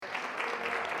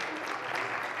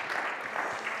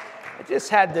I just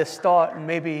had this thought, and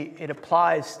maybe it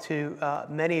applies to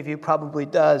many of you, probably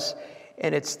does,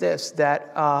 and it's this,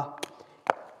 that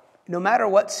no matter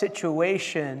what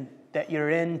situation that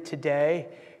you're in today,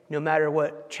 no matter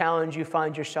what challenge you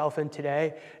find yourself in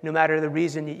today, no matter the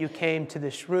reason that you came to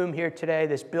this room here today,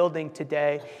 this building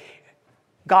today,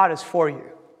 God is for you.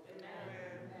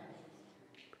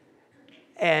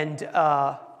 And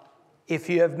if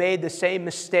you have made the same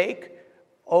mistake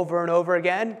over and over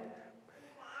again,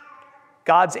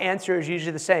 God's answer is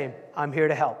usually the same. I'm here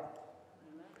to help.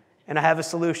 And I have a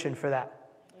solution for that.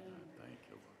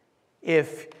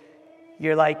 If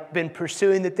you're been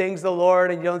pursuing the things of the Lord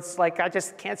and it's I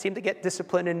just can't seem to get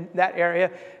disciplined in that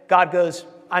area, God goes,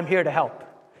 I'm here to help.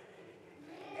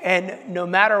 And no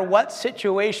matter what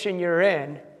situation you're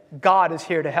in, God is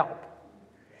here to help.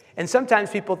 And sometimes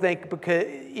people think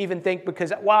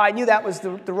because, well, I knew that was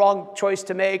the wrong choice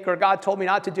to make, or God told me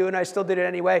not to do it and I still did it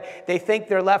anyway. They think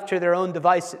they're left to their own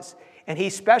devices. And he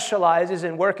specializes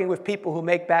in working with people who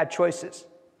make bad choices.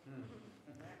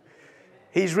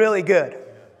 He's really good.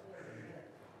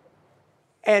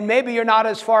 And maybe you're not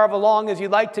as far along as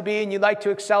you'd like to be, and you'd like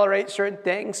to accelerate certain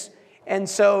things. And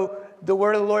so the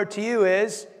word of the Lord to you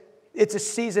is, it's a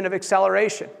season of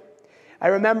acceleration. I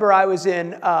remember I was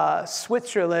in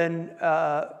Switzerland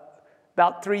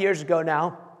about 3 years ago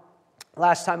now,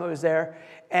 last time I was there.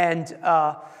 And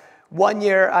one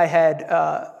year I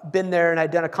had been there and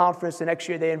I'd done a conference. The next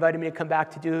year they invited me to come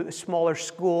back to do a smaller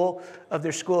school of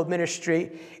their school of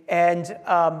ministry. And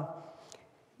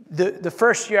the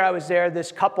first year I was there,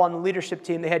 this couple on the leadership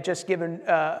team, they had just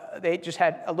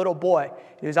had a little boy.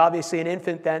 He was obviously an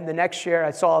infant then. The next year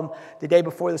I saw him the day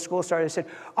before the school started. I said,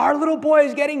 our little boy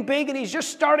is getting big and he's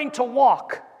just starting to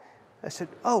walk. I said,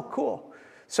 oh, cool.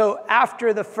 So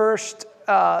after the first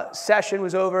session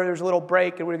was over, there was a little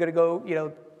break and we were going to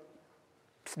go,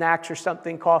 snacks or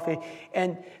something, coffee.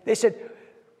 And they said,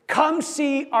 come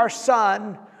see our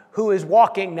son who is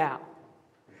walking now.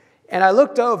 And I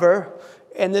looked over,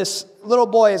 and this little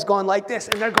boy is going like this,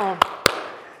 and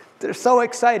they're so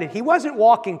excited. He wasn't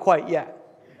walking quite yet.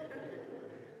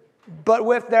 But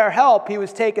with their help, he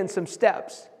was taking some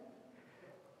steps.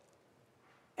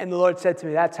 And the Lord said to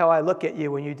me, that's how I look at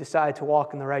you when you decide to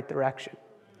walk in the right direction.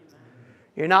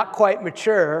 You're not quite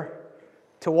mature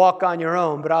to walk on your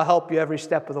own, but I'll help you every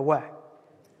step of the way.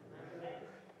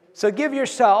 So give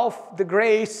yourself the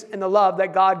grace and the love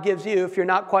that God gives you if you're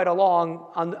not quite along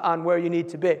on where you need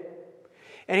to be.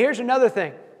 And here's another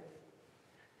thing.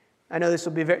 I know this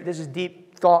is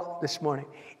deep thought this morning.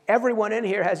 Everyone in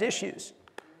here has issues.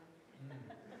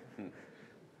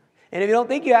 And if you don't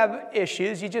think you have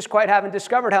issues, you just quite haven't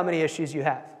discovered how many issues you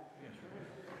have.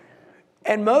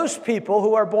 And most people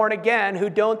who are born again who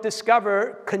don't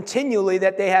discover continually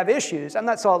that they have issues, I'm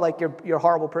not saying like you're a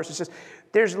horrible person, it's just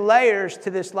there's layers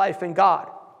to this life in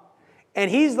God. And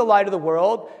He's the light of the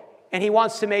world, and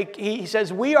He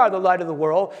says we are the light of the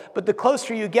world, but the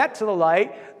closer you get to the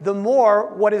light, the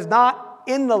more what is not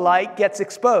in the light gets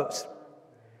exposed.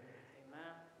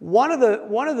 One of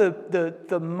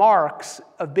the marks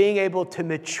of being able to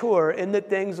mature in the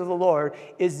things of the Lord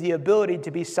is the ability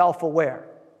to be self-aware.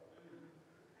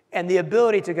 And the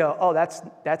ability to go, oh,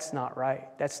 that's not right.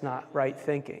 That's not right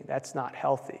thinking. That's not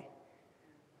healthy.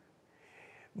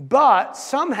 But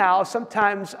somehow,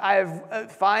 sometimes I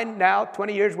find now,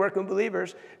 20 years working with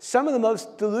believers, some of the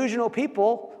most delusional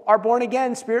people are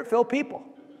born-again, Spirit-filled people.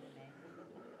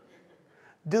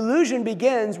 Delusion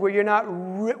begins where you're not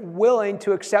willing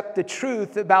to accept the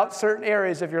truth about certain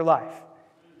areas of your life.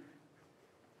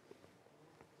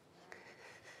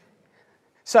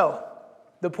 So,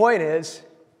 the point is,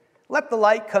 let the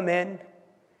light come in.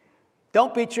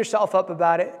 Don't beat yourself up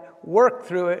about it. Work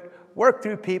through it. Work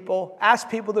through people. Ask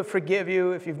people to forgive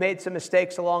you if you've made some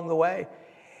mistakes along the way.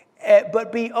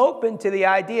 But be open to the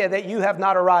idea that you have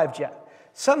not arrived yet.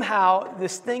 Somehow,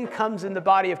 this thing comes in the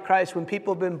body of Christ when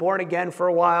people have been born again for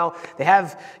a while. They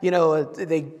have,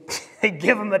 they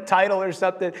give them a title or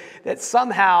something, that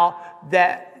somehow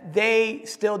that they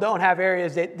still don't have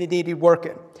areas that they need to work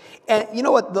in. And you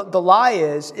know what the lie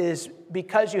is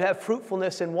because you have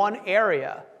fruitfulness in one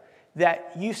area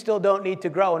that you still don't need to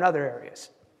grow in other areas.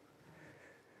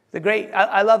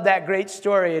 I love that great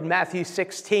story in Matthew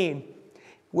 16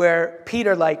 where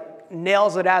Peter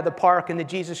nails it out of the park in the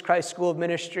Jesus Christ School of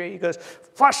Ministry. He goes,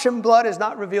 flesh and blood has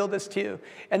not revealed this to you.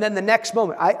 And then the next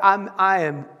moment, I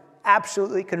am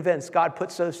absolutely convinced God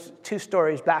puts those two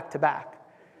stories back to back.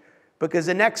 Because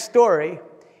the next story,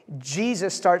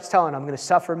 Jesus starts telling him, I'm going to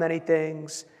suffer many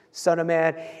things, Son of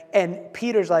Man. And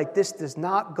Peter's like, this does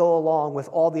not go along with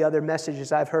all the other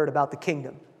messages I've heard about the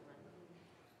kingdom.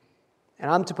 And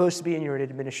I'm supposed to be in your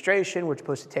administration. We're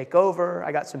supposed to take over.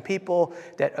 I got some people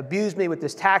that abuse me with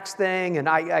this tax thing, and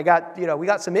I got, we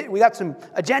got some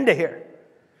agenda here.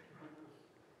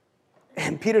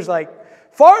 And Peter's like,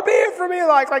 far be it from me,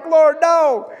 like Lord,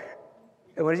 no.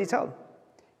 And what does he tell him?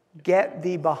 Get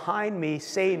thee behind me,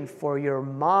 Satan, for your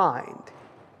mind.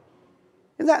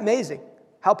 Isn't that amazing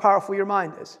how powerful your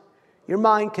mind is? Your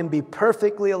mind can be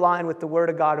perfectly aligned with the Word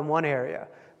of God in one area,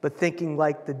 but thinking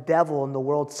like the devil in the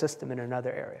world system in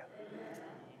another area.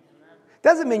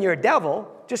 Doesn't mean you're a devil,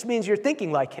 just means you're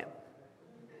thinking like him.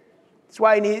 That's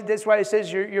why he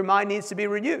says your mind needs to be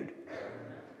renewed.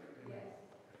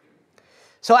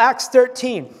 So Acts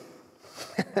 13.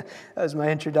 That was my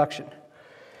introduction.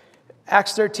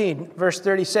 Acts 13, verse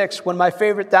 36, one of my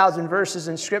favorite 1,000 verses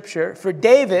in Scripture. For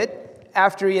David,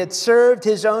 after he had served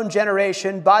his own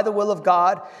generation by the will of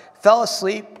God, fell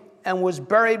asleep and was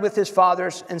buried with his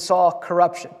fathers and saw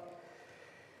corruption.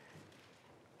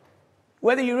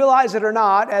 Whether you realize it or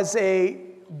not, as a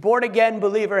born-again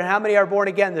believer, how many are born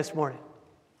again this morning?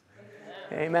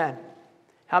 Amen.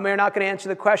 How many are not going to answer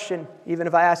the question, even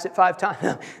if I asked it 5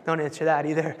 times? Don't answer that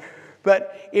either.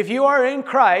 But if you are in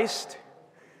Christ,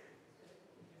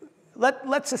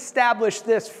 let's establish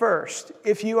this first.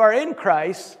 If you are in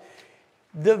Christ,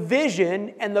 the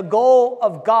vision and the goal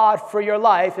of God for your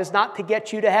life is not to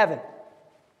get you to heaven.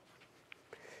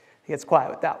 It gets quiet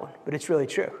with that one, but it's really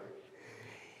true.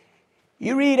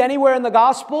 You read anywhere in the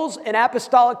Gospels and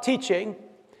apostolic teaching,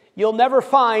 you'll never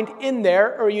find in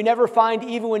there, or you never find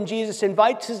even when Jesus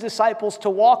invites his disciples to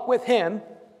walk with him,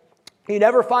 you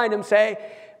never find him say,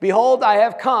 behold, I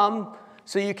have come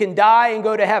so you can die and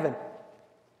go to heaven.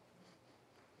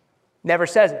 Never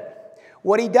says it.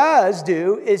 What he does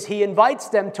do is he invites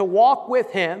them to walk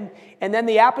with him, and then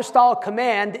the apostolic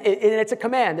command, and it's a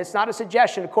command, it's not a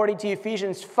suggestion, according to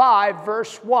Ephesians 5,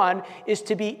 verse 1, is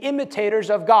to be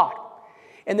imitators of God.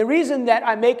 And the reason that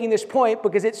I'm making this point,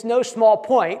 because it's no small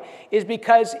point, is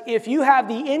because if you have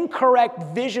the incorrect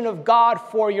vision of God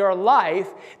for your life,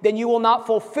 then you will not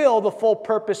fulfill the full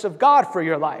purpose of God for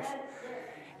your life.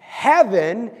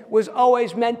 Heaven was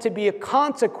always meant to be a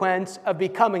consequence of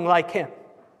becoming like him.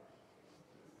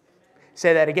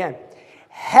 Say that again.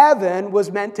 Heaven was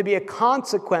meant to be a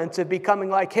consequence of becoming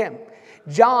like him.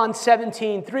 John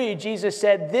 17:3, Jesus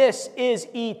said, this is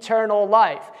eternal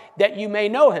life, that you may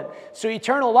know him. So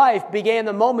eternal life began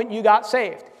the moment you got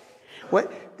saved.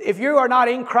 If you are not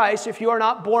in Christ, if you are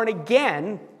not born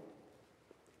again,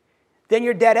 then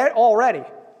you're dead already.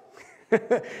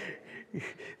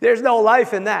 There's no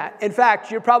life in that. In fact,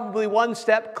 you're probably one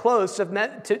step close to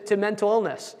mental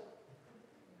illness.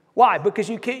 Why? Because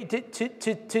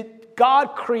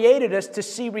God created us to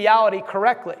see reality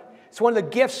correctly. It's one of the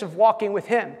gifts of walking with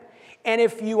him. And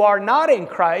if you are not in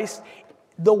Christ,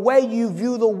 the way you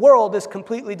view the world is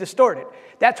completely distorted.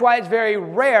 That's why it's very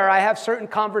rare I have certain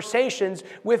conversations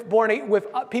with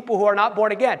people who are not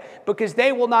born again, because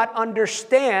they will not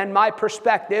understand my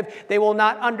perspective. They will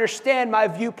not understand my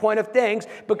viewpoint of things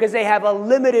because they have a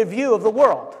limited view of the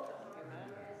world.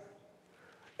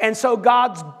 And so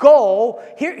God's goal,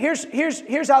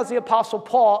 here's how the Apostle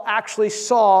Paul actually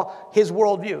saw his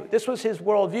worldview. This was his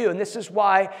worldview, and this is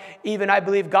why even I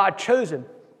believe God chose him.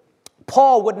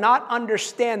 Paul would not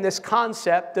understand this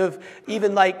concept of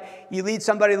even like you lead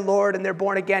somebody to the Lord and they're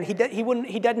born again. He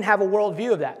doesn't have a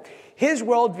worldview of that. His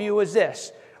worldview is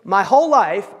this. My whole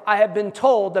life I have been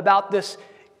told about this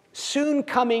soon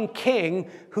coming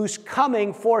king who's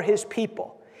coming for his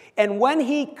people. And when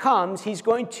he comes, he's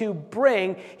going to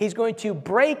break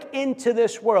into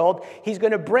this world. He's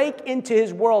going to break into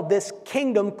his world this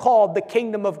kingdom called the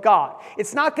kingdom of God.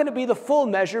 It's not going to be the full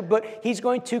measure, but he's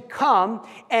going to come.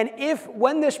 And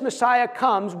when this Messiah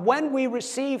comes, when we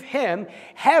receive him,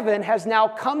 heaven has now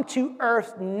come to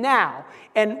earth now.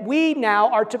 And we now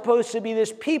are supposed to be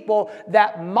this people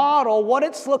that model what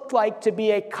it's looked like to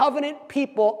be a covenant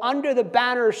people under the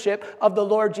bannership of the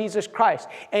Lord Jesus Christ.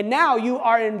 And now you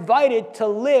are invited to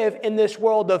live in this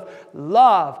world of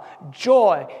love,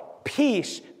 joy,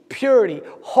 peace, purity,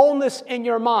 wholeness in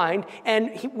your mind,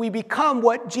 and we become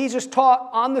what Jesus taught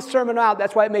on the Sermon on the Mount.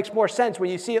 That's why it makes more sense when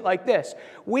you see it like this.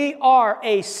 We are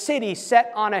a city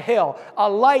set on a hill, a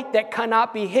light that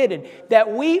cannot be hidden,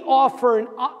 that we offer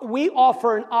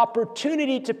an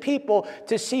opportunity to people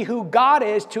to see who God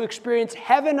is, to experience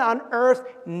heaven on earth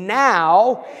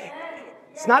now.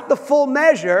 It's not the full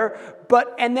measure,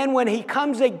 and then when he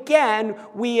comes again,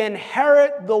 we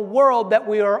inherit the world that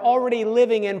we are already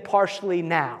living in partially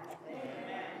now.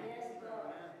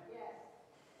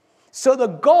 So the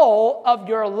goal of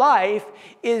your life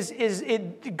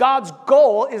God's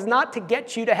goal is not to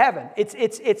get you to heaven.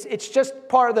 It's just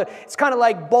part of it's kind of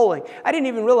like bowling. I didn't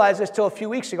even realize this till a few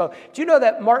weeks ago. Do you know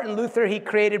that Martin Luther, he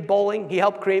created bowling? He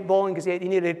helped create bowling because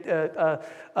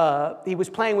he was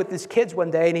playing with his kids one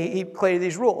day and he created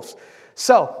these rules.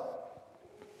 So,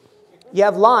 you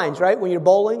have lines, right, when you're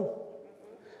bowling?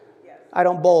 I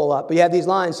don't bowl a lot, but you have these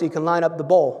lines so you can line up the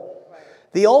bowl.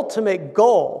 The ultimate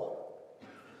goal,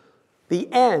 the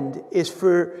end, is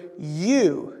for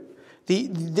you.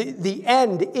 The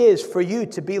end is for you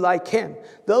to be like him.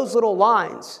 Those little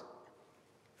lines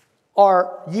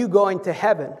are you going to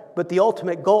heaven, but the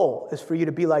ultimate goal is for you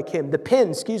to be like him. The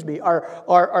pins,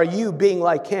 are you being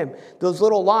like him. Those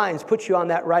little lines put you on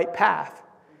that right path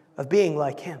of being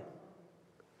like him.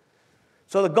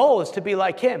 So the goal is to be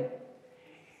like him.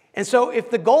 And so if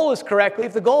the goal is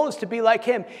to be like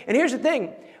him, and here's the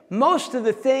thing, most of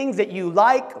the things that you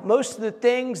like, most of the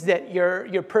things that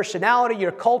your personality,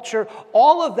 your culture,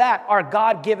 all of that are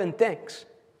God-given things.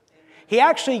 He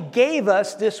actually gave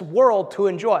us this world to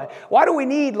enjoy. Why do we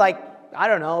need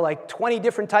 20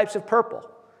 different types of purple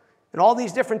and all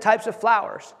these different types of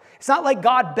flowers? It's not like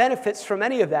God benefits from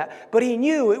any of that, but he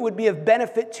knew it would be of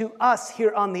benefit to us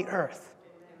here on the earth.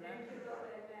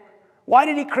 Why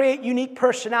did he create unique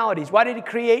personalities? Why did he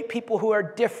create people who are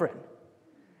different?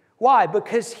 Why?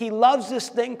 Because he loves this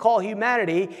thing called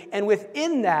humanity, and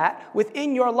within that,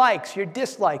 within your likes, your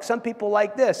dislikes, some people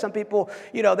like this, some people,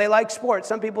 they like sports,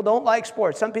 some people don't like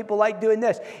sports, some people like doing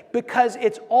this, because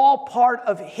it's all part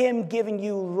of him giving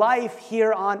you life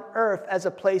here on earth as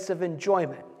a place of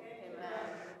enjoyment. Amen.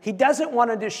 He doesn't want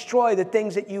to destroy the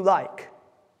things that you like.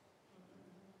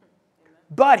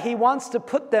 But he wants to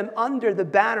put them under the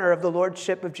banner of the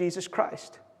Lordship of Jesus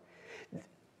Christ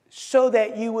so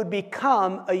that you would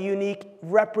become a unique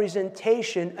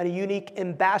representation, a unique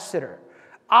ambassador.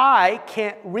 I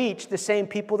can't reach the same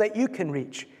people that you can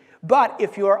reach. But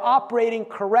if you are operating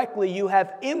correctly, you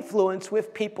have influence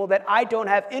with people that I don't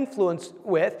have influence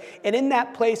with. And in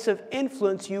that place of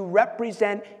influence, you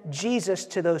represent Jesus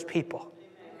to those people.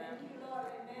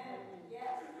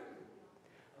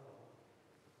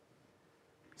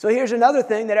 So here's another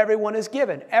thing that everyone is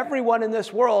given. Everyone in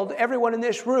this world, everyone in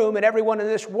this room, and everyone in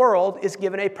this world is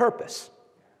given a purpose.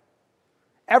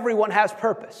 Everyone has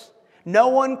purpose. No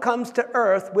one comes to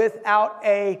earth without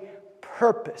a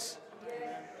purpose.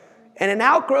 And an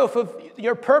outgrowth of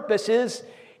your purpose is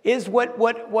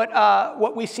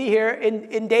what we see here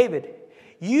in David.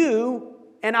 You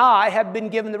and I have been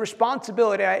given the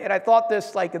responsibility, and I thought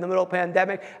this like in the middle of the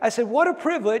pandemic. I said, what a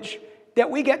privilege that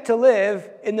we get to live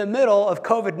in the middle of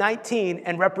COVID-19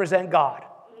 and represent God.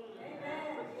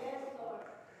 Amen.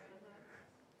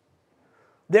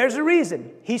 There's a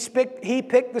reason. He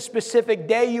picked the specific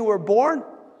day you were born.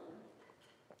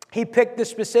 He picked the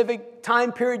specific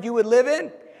time period you would live in.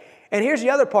 And here's the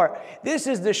other part. This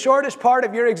is the shortest part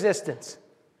of your existence.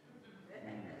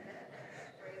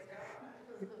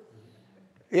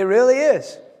 It really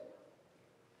is.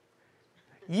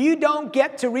 You don't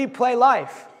get to replay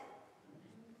life.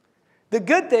 The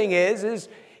good thing is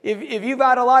if you've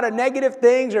had a lot of negative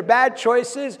things or bad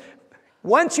choices,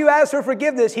 once you ask for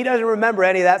forgiveness, he doesn't remember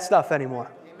any of that stuff anymore.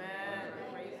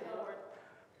 Amen.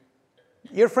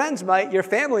 Your friends might, your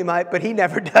family might, but he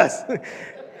never does.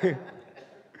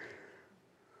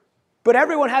 But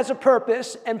everyone has a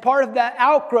purpose, and part of that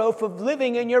outgrowth of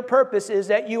living in your purpose is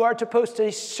that you are supposed to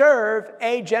serve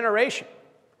a generation.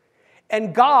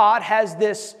 And God has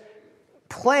this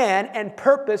plan and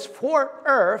purpose for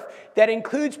earth that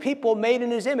includes people made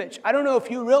in his image. I don't know if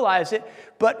you realize it,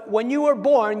 but when you were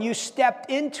born, you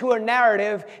stepped into a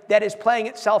narrative that is playing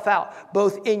itself out,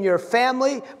 both in your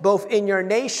family, both in your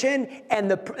nation,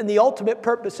 and the ultimate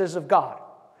purposes of God.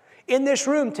 In this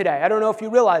room today, I don't know if you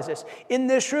realize this, in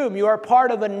this room, you are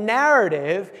part of a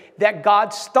narrative that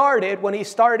God started when he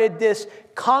started this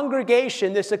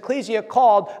congregation, this ecclesia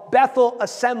called Bethel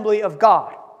Assembly of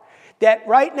God. That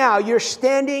right now you're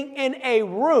standing in a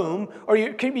room, or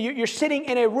you're sitting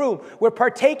in a room, we're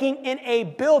partaking in a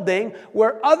building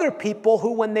where other people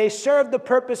who, when they serve the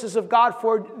purposes of God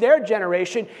for their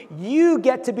generation, you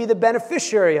get to be the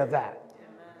beneficiary of that.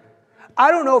 I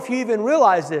don't know if you even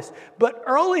realize this, but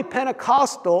early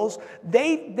Pentecostals,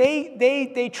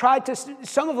 they tried to,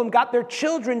 some of them got their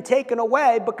children taken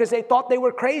away because they thought they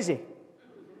were crazy.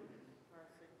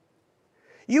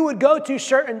 You would go to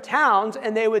certain towns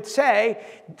and they would say,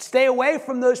 stay away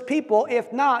from those people.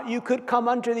 If not, you could come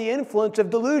under the influence of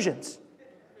delusions.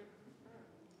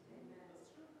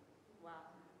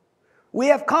 We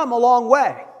have come a long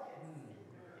way.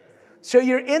 So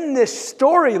you're in this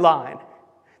storyline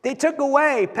They took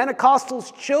away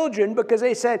Pentecostals' children because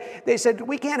they said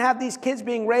we can't have these kids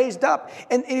being raised up.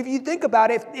 And if you think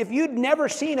about it, if you'd never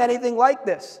seen anything like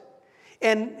this,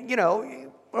 and,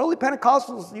 early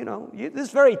Pentecostals, this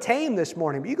is very tame this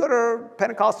morning. But you go to a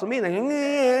Pentecostal meeting,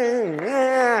 and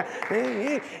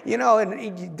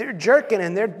they're jerking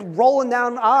and they're rolling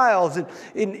down aisles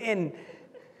and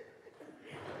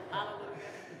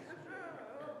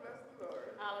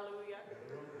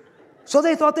so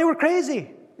they thought they were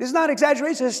crazy. This is not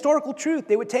exaggeration, it's historical truth.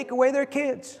 They would take away their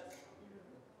kids.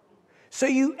 So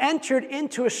you entered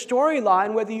into a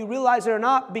storyline, whether you realize it or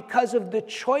not, because of the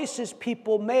choices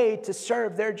people made to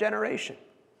serve their generation.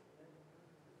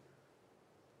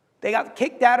 They got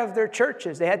kicked out of their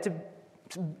churches. They had to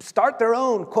start their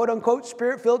own, quote-unquote,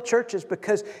 spirit-filled churches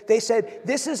because they said,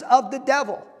 this is of the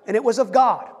devil, and it was of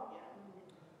God.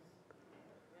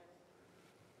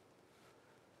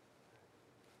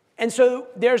 And so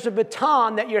there's a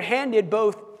baton that you're handed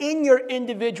both in your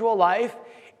individual life,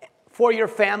 for your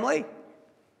family,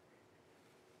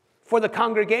 for the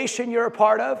congregation you're a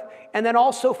part of, and then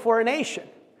also for a nation.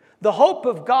 The hope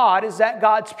of God is that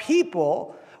God's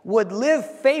people would live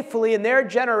faithfully in their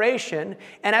generation,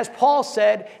 and as Paul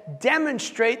said,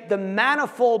 demonstrate the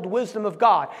manifold wisdom of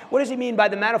God. What does he mean by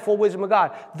the manifold wisdom of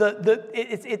God?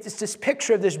 It's this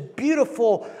picture of this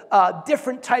beautiful,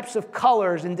 different types of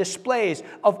colors and displays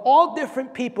of all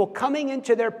different people coming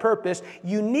into their purpose,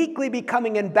 uniquely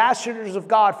becoming ambassadors of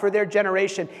God for their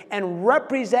generation, and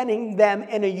representing them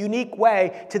in a unique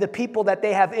way to the people that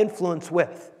they have influence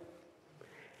with.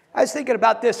 I was thinking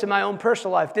about this in my own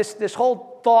personal life. This whole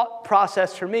thought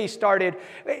process for me started,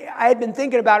 I had been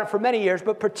thinking about it for many years,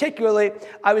 but particularly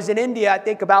I was in India, I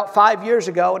think about 5 years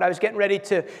ago, and I was getting ready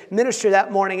to minister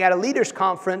that morning at a leaders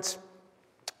conference.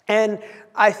 And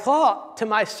I thought to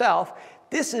myself,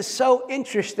 this is so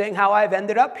interesting how I've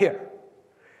ended up here.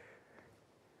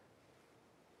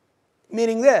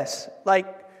 Meaning this, like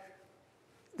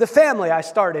the family I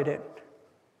started in.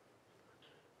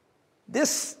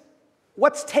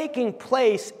 What's taking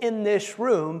place in this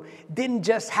room didn't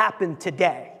just happen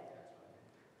today.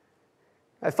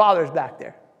 My father's back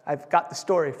there. I've got the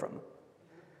story from him.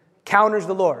 Encounters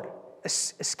the Lord.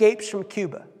 Escapes from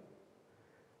Cuba.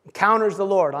 Encounters the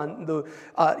Lord on the,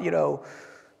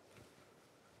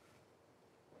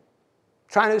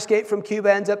 trying to escape from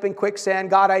Cuba, ends up in quicksand.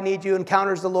 God, I need you.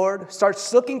 Encounters the Lord.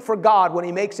 Starts looking for God when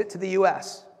he makes it to the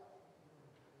U.S.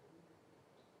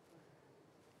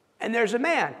 And there's a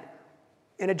man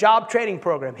in a job training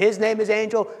program. His name is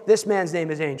Angel. This man's name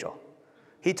is Angel.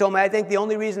 He told me, I think the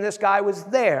only reason this guy was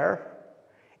there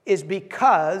is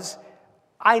because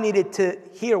I needed to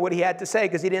hear what he had to say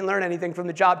because he didn't learn anything from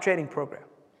the job training program.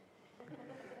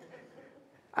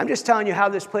 I'm just telling you how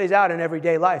this plays out in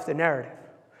everyday life, the narrative.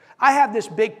 I have this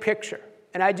big picture,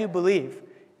 and I do believe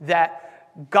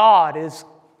that God is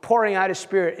pouring out his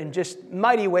Spirit in just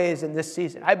mighty ways in this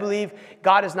season. I believe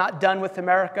God is not done with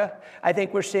America. I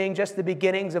think we're seeing just the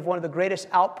beginnings of one of the greatest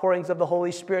outpourings of the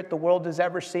Holy Spirit the world has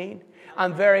ever seen.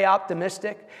 I'm very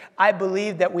optimistic. I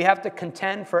believe that we have to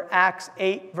contend for Acts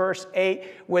 8, verse 8,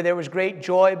 where there was great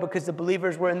joy because the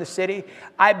believers were in the city.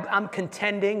 I'm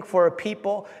contending for a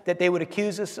people that they would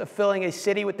accuse us of filling a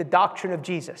city with the doctrine of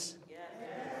Jesus.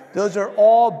 Those are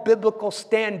all biblical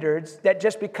standards that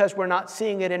just because we're not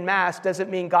seeing it in mass doesn't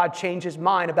mean God changed his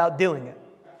mind about doing it.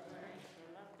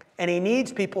 And he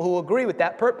needs people who agree with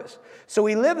that purpose. So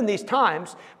we live in these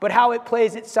times, but how it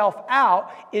plays itself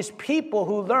out is people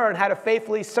who learn how to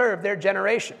faithfully serve their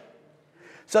generation.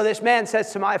 So this man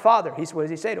says to my father, what does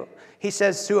he say to him? He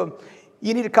says to him,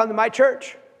 you need to come to my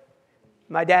church.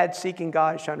 My dad's seeking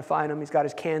God. He's trying to find him. He's got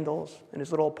his candles in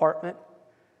his little apartment.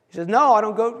 He says, no, I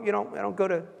don't go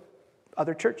to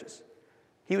other churches.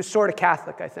 He was sort of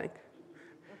Catholic, I think.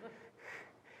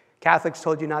 Catholics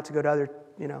told you not to go to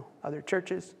other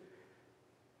churches.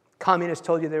 Communists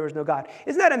told you there was no God.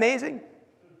 Isn't that amazing?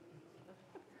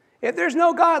 If there's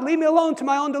no God, leave me alone to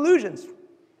my own delusions.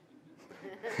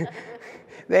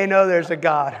 They know there's a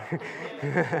God.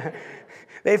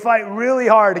 They fight really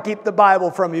hard to keep the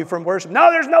Bible from you from worship.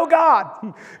 No, there's no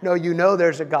God. No, you know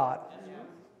there's a God.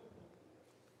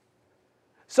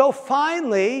 So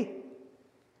finally,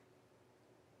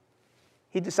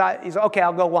 he decides, he's okay,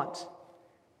 I'll go once.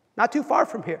 Not too far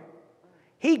from here.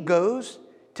 He goes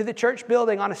to the church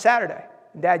building on a Saturday.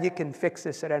 Dad, you can fix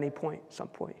this at any point, some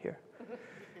point here.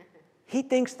 He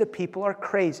thinks the people are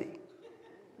crazy.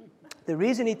 The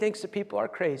reason he thinks the people are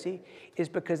crazy is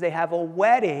because they have a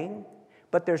wedding,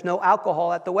 but there's no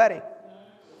alcohol at the wedding.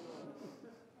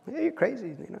 Yeah, you're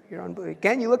crazy. You're unbelievable.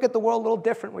 Again, you look at the world a little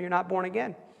different when you're not born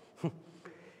again.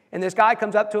 And this guy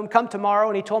comes up to him, come tomorrow,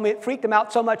 and he told me it freaked him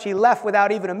out so much he left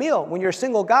without even a meal. When you're a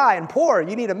single guy and poor,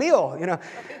 you need a meal, you know.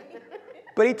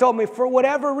 But he told me, for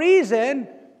whatever reason,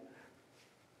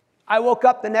 I woke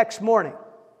up the next morning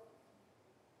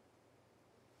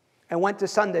and went to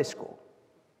Sunday school.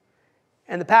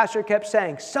 And the pastor kept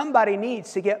saying, somebody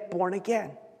needs to get born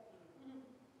again.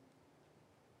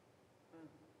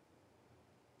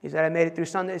 He said, I made it through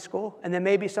Sunday school. And then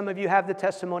maybe some of you have the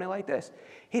testimony like this.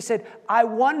 He said, I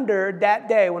wondered that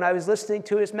day when I was listening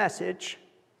to his message,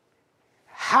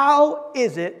 how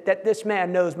is it that this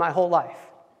man knows my whole life?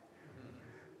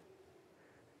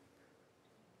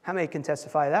 How many can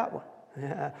testify to that one?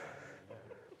 Yeah.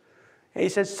 And he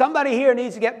said, somebody here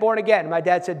needs to get born again. My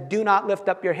dad said, do not lift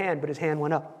up your hand, but his hand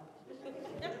went up.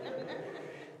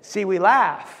 See, we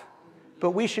laugh,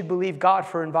 but we should believe God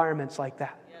for environments like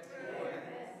that,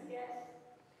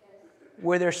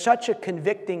 where there's such a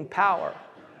convicting power.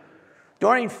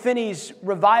 During Finney's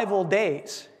revival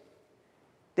days,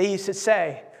 they used to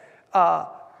say,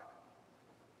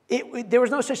 there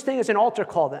was no such thing as an altar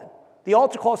call then. The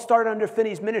altar call started under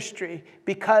Finney's ministry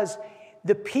because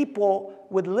the people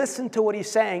would listen to what he's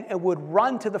saying and would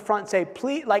run to the front and say,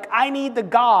 please, like, I need the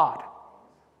God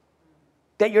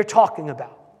that you're talking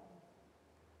about.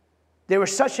 There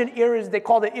was such they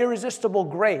called it irresistible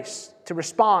grace to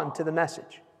respond to the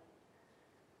message.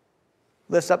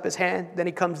 Lifts up his hand, then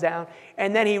he comes down,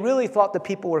 and then he really thought the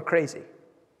people were crazy.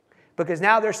 Because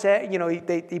now they're saying,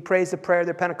 he prays the prayer,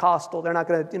 they're Pentecostal, they're not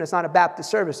going to, it's not a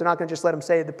Baptist service, they're not going to just let him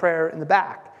say the prayer in the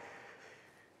back.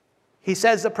 He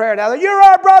says the prayer now, you're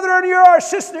our brother and you're our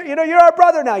sister, you're our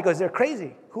brother now. He goes, they're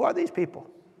crazy. Who are these people?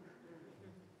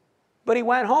 But he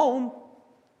went home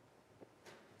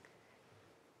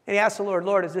and he asked the Lord,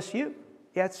 Lord, is this you?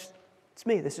 Yeah, it's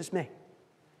me. This is me.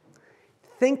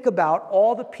 Think about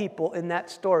all the people in that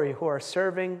story who are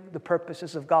serving the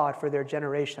purposes of God for their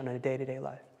generation in a day-to-day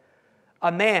life.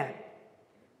 A man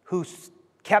who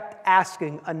kept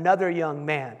asking another young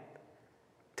man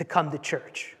to come to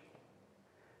church.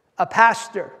 A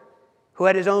pastor who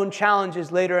had his own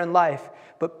challenges later in life,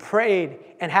 but prayed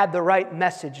and had the right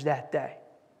message that day.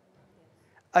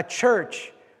 A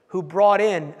church who brought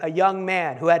in a young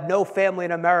man who had no family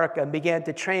in America and began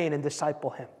to train and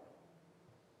disciple him.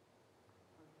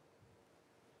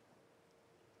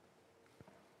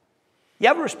 You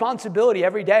have a responsibility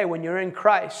every day when you're in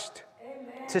Christ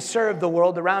to serve the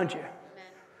world around you.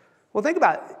 Well, think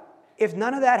about it. If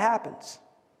none of that happens,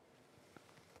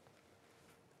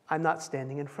 I'm not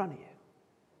standing in front of you.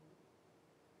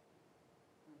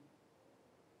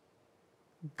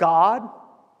 God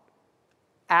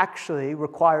actually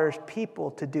requires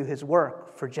people to do his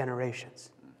work for generations.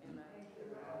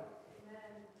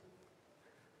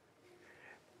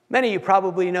 Many of you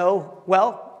probably know,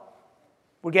 well,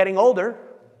 we're getting older.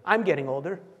 I'm getting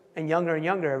older and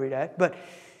younger every day. But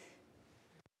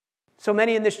so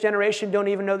many in this generation don't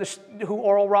even know who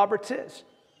Oral Roberts is.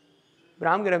 But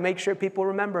I'm going to make sure people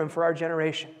remember him for our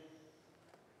generation.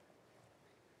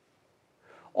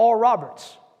 Oral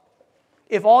Roberts.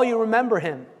 If all you remember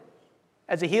him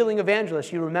as a healing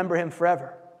evangelist, you remember him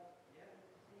forever.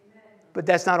 But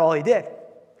that's not all he did.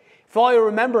 If all you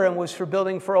remember him was for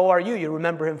building for ORU, you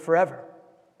remember him forever.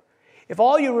 If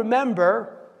all you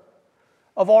remember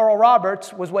of Oral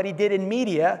Roberts was what he did in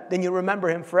media, then you remember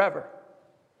him forever.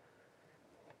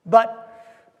 But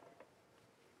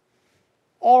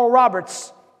Oral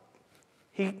Roberts,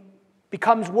 he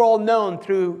becomes world known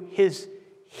through his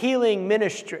healing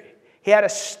ministry. He had a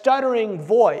stuttering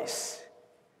voice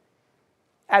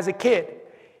as a kid.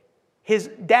 His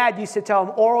dad used to tell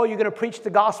him, Oral, you're going to preach the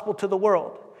gospel to the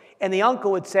world. And the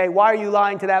uncle would say, why are you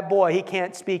lying to that boy? He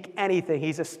can't speak anything.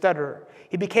 He's a stutterer.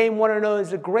 He became one of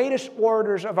the greatest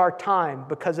orators of our time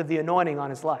because of the anointing on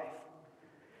his life.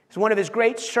 So one of his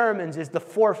great sermons is the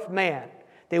fourth man.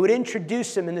 They would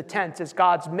introduce him in the tents as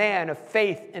God's man of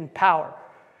faith and power.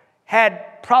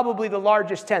 Had probably the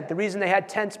largest tent. The reason they had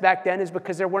tents back then is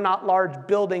because there were not large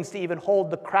buildings to even hold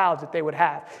the crowds that they would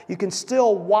have. You can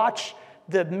still watch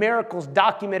the miracles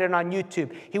documented on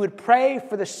YouTube. He would pray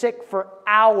for the sick for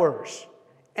hours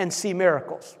and see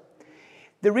miracles.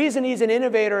 The reason he's an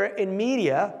innovator in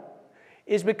media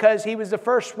is because he was the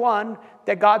first one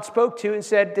that God spoke to and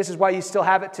said, this is why you still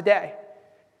have it today.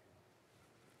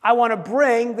 I want to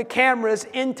bring the cameras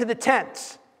into the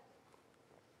tents.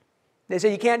 They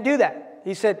said, you can't do that.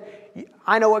 He said,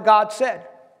 I know what God said.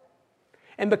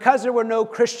 And because there were no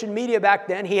Christian media back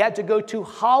then, he had to go to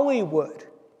Hollywood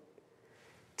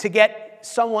to get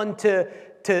someone to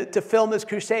film his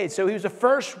crusade. So he was the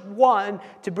first one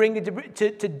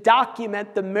to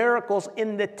document the miracles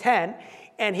in the tent.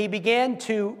 and he began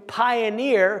to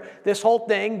pioneer this whole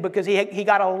thing because he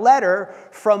got a letter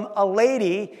from a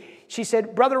lady. She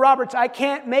said, Brother Roberts, I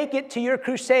can't make it to your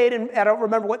crusade, and I don't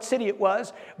remember what city it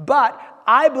was, but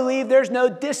I believe there's no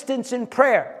distance in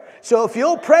prayer. So if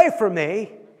you'll pray for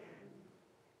me.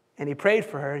 And he prayed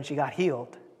for her, and she got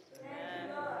healed.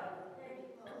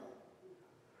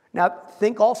 Now,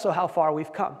 think also how far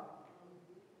we've come.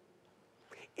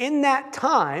 In that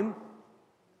time,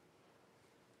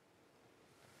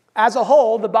 as a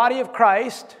whole, the body of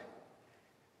Christ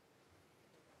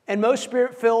and most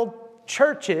Spirit-filled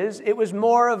churches, it was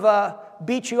more of a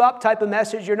beat you up type of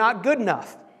message, you're not good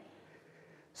enough.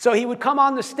 So he would come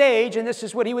on the stage, and this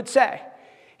is what he would say.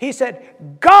 He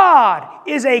said, God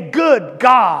is a good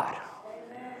God.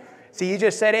 Amen. See, you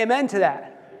just said amen to that.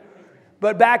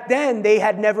 But back then, they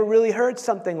had never really heard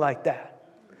something like that.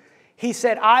 He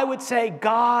said, I would say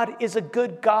God is a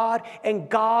good God, and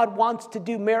God wants to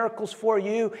do miracles for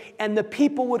you. And the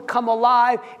people would come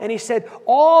alive. And he said,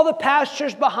 all the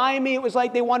pastors behind me, it was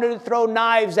like they wanted to throw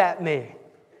knives at me.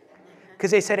 Because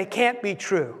they said, it can't be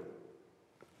true.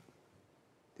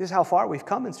 This is how far we've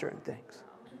come in certain things.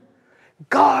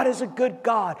 God is a good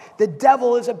God. The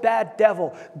devil is a bad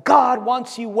devil. God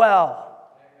wants you well.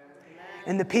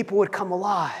 And the people would come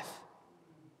alive.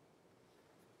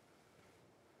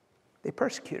 They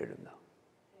persecuted him, though.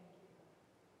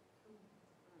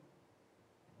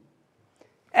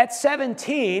 At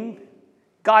 17,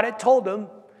 God had told him,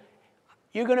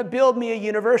 you're going to build me a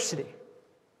university.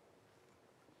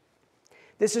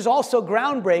 This is also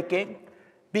groundbreaking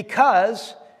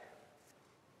because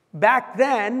back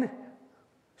then,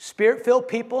 Spirit-filled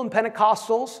people and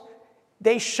Pentecostals,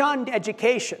 they shunned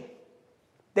education.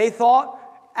 They thought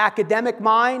academic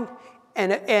mind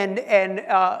and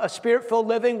a Spirit-filled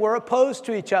living were opposed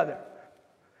to each other.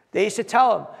 They used to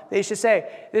tell them, they used to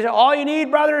say, all you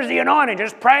need, brother, is the anointing.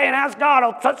 Just pray and ask God,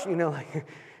 I'll touch you. Like,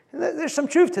 there's some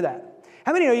truth to that.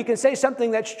 How many know you can say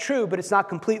something that's true, but it's not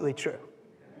completely true?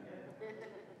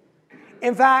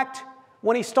 In fact,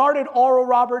 when he started Oral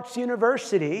Roberts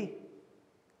University,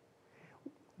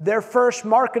 their first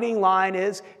marketing line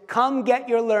is, come get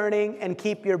your learning and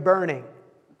keep your burning.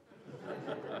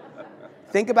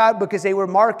 Think about it, because they were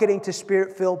marketing to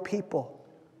Spirit-filled people.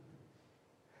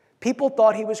 People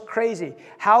thought he was crazy.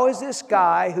 How is this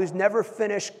guy who's never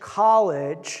finished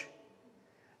college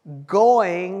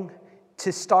going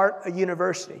to start a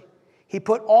university? He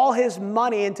put all his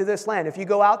money into this land. If you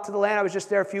go out to the land, I was just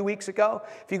there a few weeks ago.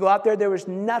 If you go out there, there was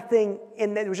nothing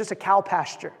in there. It was just a cow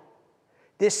pasture.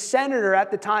 This senator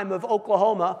at the time of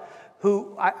Oklahoma,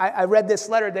 who I read this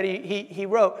letter that he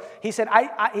wrote, he said,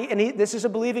 this is a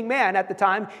believing man at the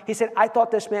time, he said, I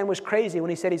thought this man was crazy when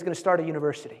he said he's going to start a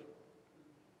university.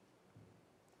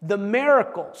 The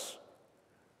miracles.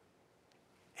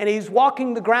 And he's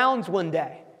walking the grounds one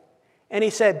day, and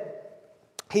he said,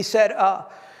 God,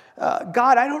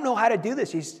 I don't know how to do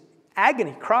this. He's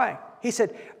agony, crying. He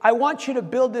said, I want you to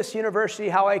build this university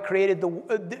how I created the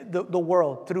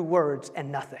world, through words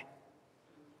and nothing.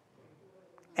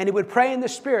 And he would pray in the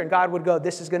Spirit, and God would go,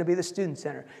 this is going to be the student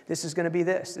center. This is going to be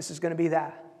this. This is going to be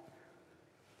that.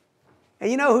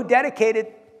 And you know who dedicated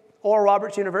Oral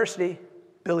Roberts University?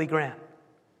 Billy Graham.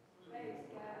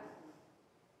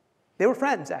 They were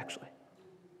friends, actually.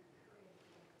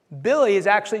 Billy has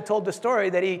actually told the story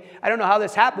that I don't know how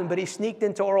this happened, but he sneaked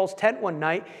into Oral's tent one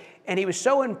night, and he was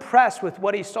so impressed with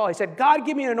what he saw. He said, God,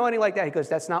 give me an anointing like that. He goes,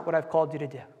 that's not what I've called you to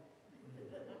do.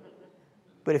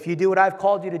 But if you do what I've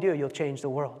called you to do, you'll change the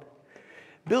world.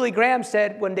 Billy Graham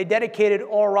said, when they dedicated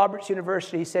Oral Roberts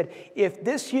University, he said, if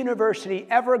this university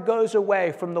ever goes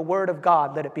away from the Word of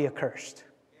God, let it be accursed.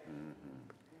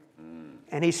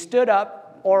 And he stood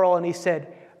up, Oral, and he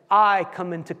said, I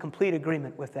come into complete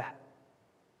agreement with that.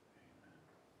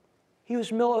 He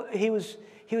was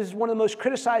one of the most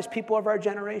criticized people of our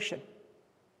generation.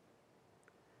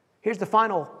 Here's the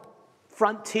final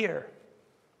frontier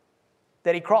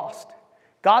that he crossed.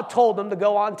 God told him to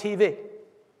go on TV.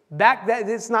 Back then,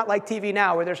 it's not like TV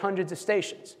now where there's hundreds of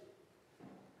stations.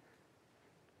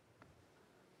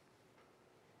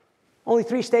 Only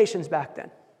 3 stations back then.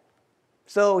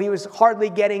 So he was hardly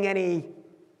getting any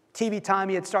TV time.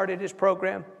 He had started his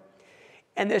program.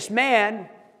 And this man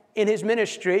in his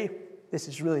ministry, this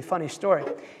is a really funny story.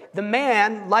 The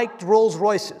man liked Rolls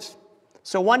Royces.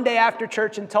 So one day after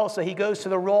church in Tulsa, he goes to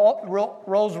the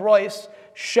Rolls Royce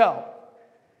show.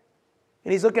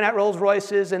 And he's looking at Rolls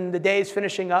Royces, and the day's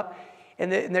finishing up.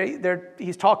 And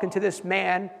he's talking to this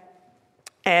man.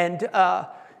 And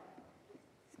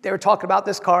they were talking about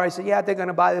this car. He said, yeah, they're going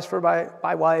to buy this for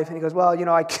my wife. And he goes, well, you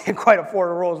know, I can't quite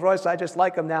afford a Rolls Royce. So I just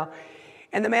like them now.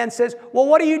 And the man says, well,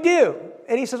 what do you do?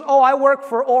 And he says, oh, I work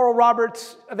for Oral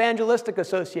Roberts Evangelistic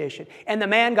Association. And the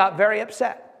man got very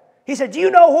upset. He said, do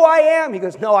you know who I am? He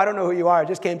goes, no, I don't know who you are. I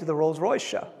just came to the Rolls-Royce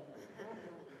show.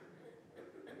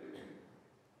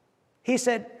 He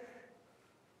said,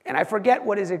 and I forget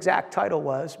what his exact title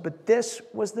was, but this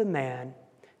was the man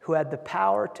who had the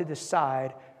power to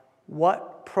decide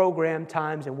what program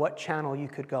times and what channel you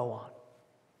could go on.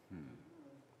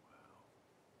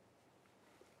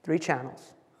 3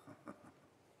 channels.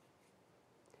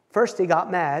 First, he got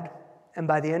mad, and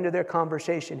by the end of their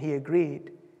conversation, he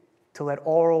agreed to let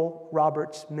Oral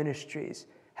Roberts Ministries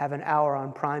have an hour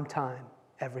on prime time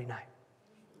every night.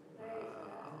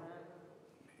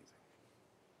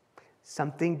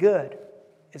 Something good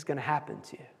is going to happen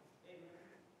to you.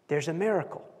 There's a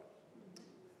miracle.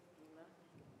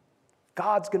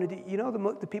 God's going to do, you know,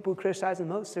 the people who criticize him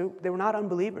most, they were not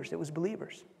unbelievers, it was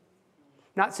believers.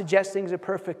 Not suggesting he's a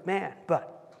perfect man,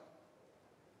 but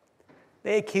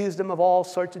they accused him of all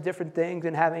sorts of different things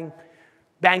and having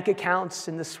bank accounts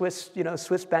in the Swiss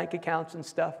bank accounts and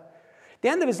stuff. At the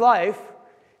end of his life,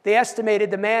 they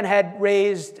estimated the man had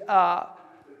raised about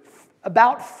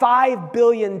 $5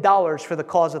 billion for the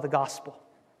cause of the gospel.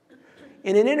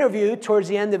 In an interview towards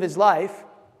the end of his life,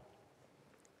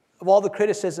 of all the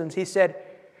criticisms, he said,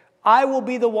 I will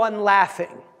be the one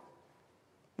laughing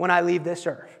when I leave this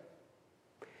earth.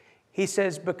 He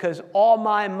says, because all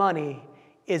my money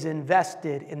is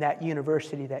invested in that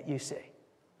university that you see.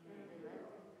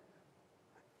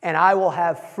 And I will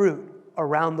have fruit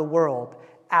around the world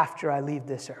after I leave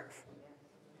this earth.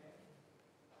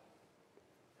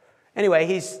 Anyway,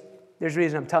 there's a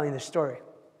reason I'm telling this story.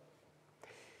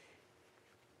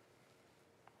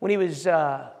 When he was,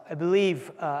 I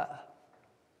believe, about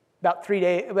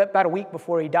a week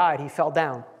before he died, he fell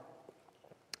down.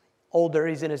 Older,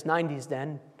 he's in his 90s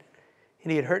then. And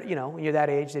he had hurt, when you're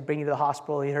that age, they bring you to the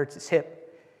hospital, he hurts his hip.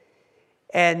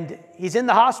 And he's in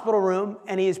the hospital room,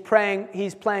 and he's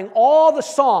playing all the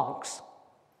songs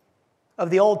of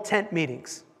the old tent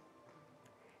meetings.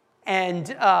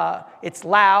 And it's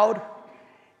loud,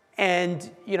 and,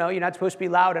 you're not supposed to be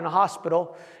loud in a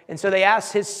hospital. And so they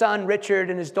asked his son, Richard,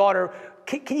 and his daughter,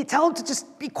 can you tell him to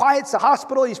just be quiet? It's a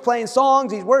hospital. He's playing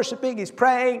songs. He's worshiping. He's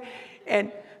praying.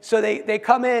 And so they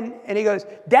come in, and he goes,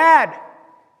 Dad,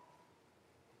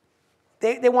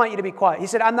 they want you to be quiet. He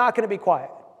said, I'm not going to be quiet.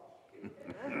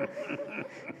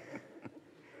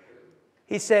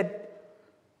 He said,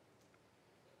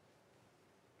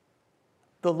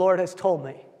 the Lord has told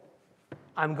me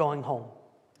I'm going home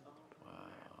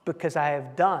because I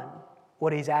have done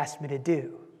what he's asked me to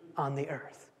do on the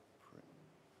earth.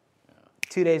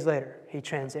 2 days later, he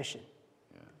transitioned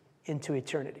into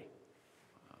eternity.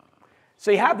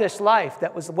 So you have this life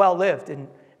that was well lived, and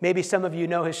maybe some of you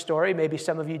know his story, maybe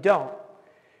some of you don't.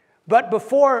 But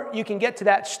before you can get to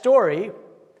that story,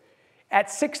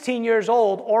 at 16 years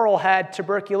old, Oral had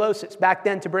tuberculosis. Back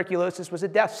then, tuberculosis was a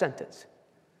death sentence.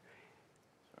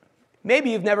 Maybe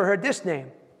you've never heard this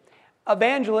name.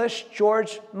 Evangelist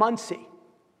George Munsey.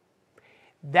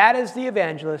 That is the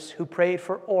evangelist who prayed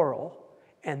for Oral,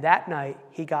 and that night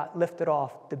he got lifted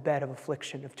off the bed of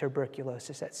affliction of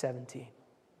tuberculosis at 17.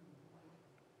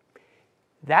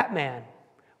 That man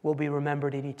will be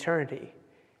remembered in eternity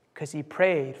because he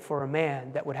prayed for a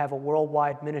man that would have a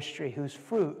worldwide ministry whose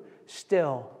fruit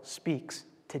still speaks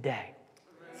today.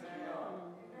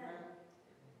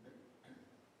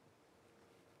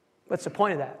 What's the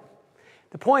point of that?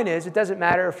 The point is, it doesn't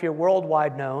matter if you're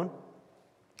worldwide known.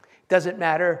 It doesn't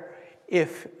matter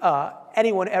if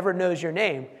anyone ever knows your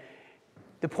name.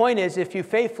 The point is, if you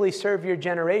faithfully serve your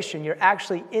generation, you're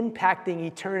actually impacting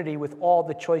eternity with all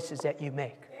the choices that you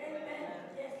make.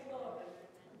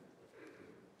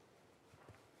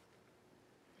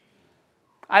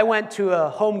 I went to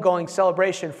a homegoing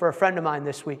celebration for a friend of mine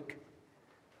this week.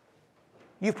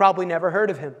 You've probably never heard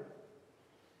of him.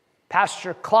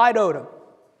 Pastor Clyde Odom.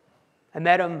 I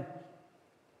met him,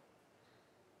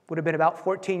 would have been about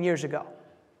 14 years ago.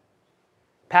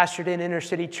 Pastored in inner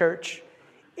city church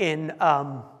in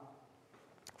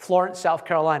Florence, South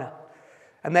Carolina.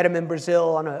 I met him in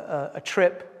Brazil on a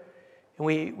trip, and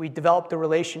we developed a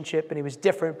relationship, and he was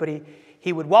different, but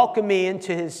he would welcome me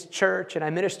into his church, and I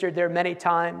ministered there many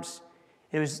times.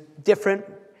 It was different,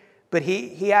 but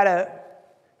he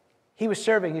was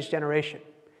serving his generation.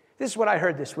 This is what I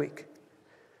heard this week.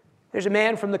 There's a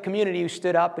man from the community who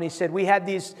stood up, and he said, we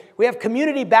have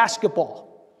community basketball.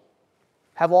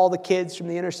 Have all the kids from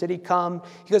the inner city come.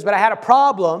 He goes, but I had a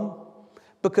problem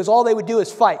because all they would do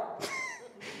is fight.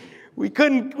 We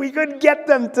couldn't get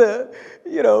them to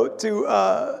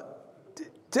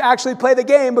to actually play the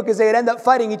game because they'd end up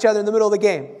fighting each other in the middle of the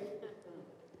game.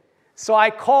 So I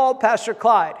called Pastor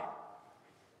Clyde.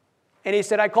 And he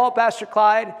said, I called Pastor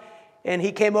Clyde, and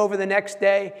he came over the next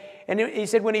day. And he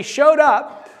said, when he showed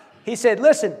up, he said,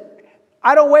 listen,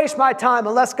 I don't waste my time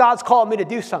unless God's called me to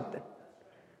do something.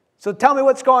 So tell me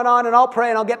what's going on, and I'll pray,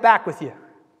 and I'll get back with you.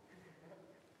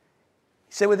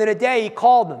 He said within a day, he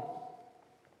called them.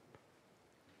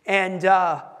 And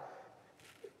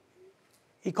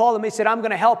he called him. He said, I'm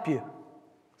going to help you.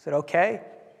 I said, okay.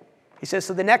 He said,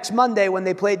 so the next Monday when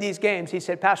they played these games, he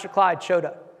said, Pastor Clyde showed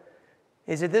up.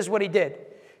 He said, this is what he did.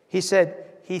 He said,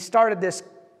 he started this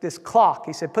clock.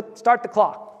 He said, start the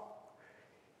clock.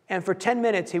 And for 10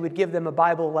 minutes, he would give them a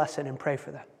Bible lesson and pray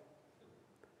for them.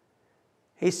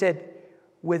 He said,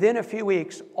 within a few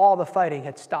weeks, all the fighting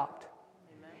had stopped.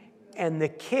 Amen. And the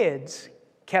kids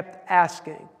kept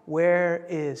asking, where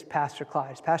is Pastor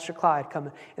Clyde? Is Pastor Clyde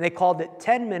coming? And they called it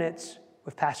 10 minutes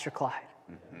with Pastor Clyde.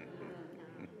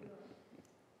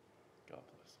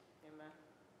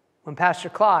 When Pastor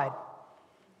Clyde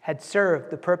had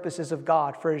served the purposes of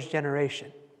God for his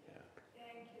generation,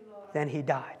 then he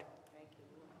died.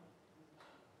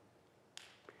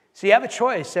 So you have a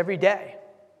choice every day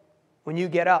when you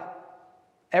get up.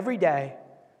 Every day,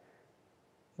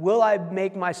 will I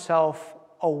make myself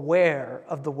aware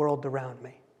of the world around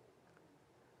me?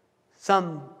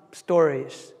 Some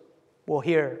stories we'll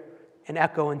hear and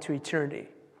echo into eternity.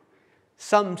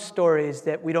 Some stories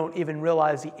that we don't even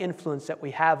realize the influence that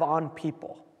we have on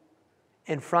people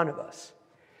in front of us.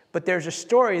 But there's a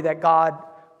story that God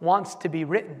wants to be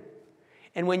written.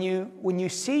 And when you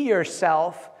see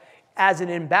yourself as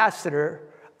an ambassador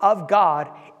of God,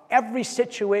 every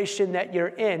situation that you're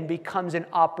in becomes an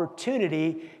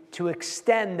opportunity to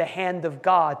extend the hand of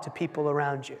God to people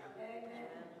around you.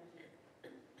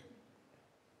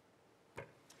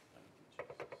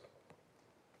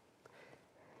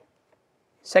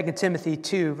 2 Timothy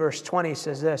 2, verse 20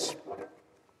 says this.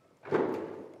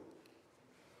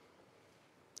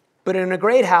 But in a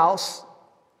great house,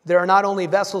 there are not only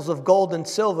vessels of gold and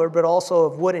silver, but also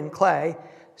of wood and clay,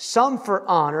 some for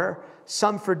honor,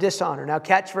 some for dishonor. Now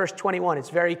catch verse 21. It's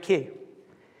very key.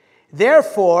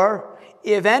 Therefore,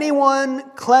 if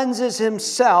anyone cleanses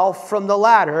himself from the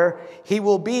latter, he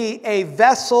will be a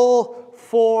vessel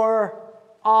for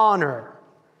honor,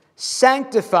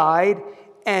 sanctified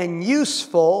and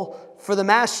useful for the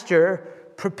master,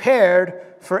 prepared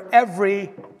for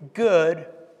every good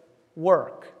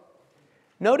work.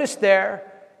 Notice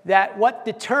there that what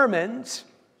determines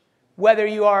whether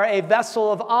you are a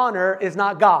vessel of honor is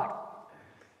not God.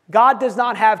 God does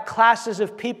not have classes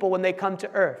of people when they come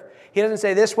to earth. He doesn't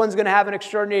say this one's going to have an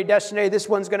extraordinary destiny, this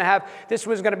one's going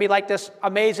to be like this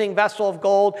amazing vessel of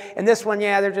gold, and this one,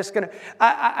 they're just going to...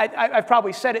 I've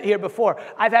probably said it here before.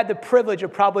 I've had the privilege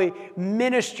of probably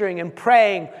ministering and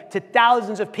praying to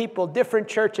thousands of people, different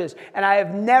churches, and I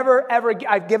have never, ever...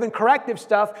 I've given corrective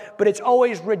stuff, but it's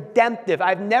always redemptive.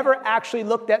 I've never actually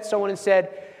looked at someone and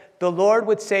said, the Lord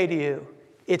would say to you,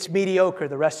 it's mediocre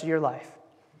the rest of your life.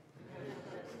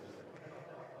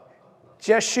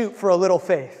 Just shoot for a little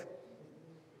faith.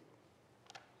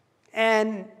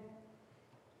 And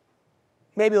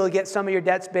maybe you'll get some of your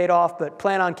debts paid off, but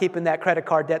plan on keeping that credit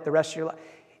card debt the rest of your life.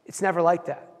 It's never like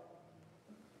that.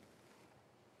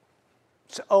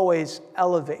 It's always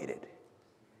elevated.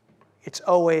 It's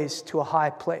always to a high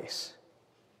place.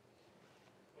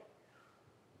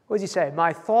 What does he say?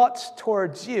 My thoughts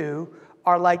towards you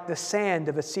are like the sand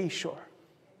of a seashore.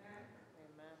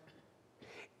 Amen.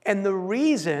 And the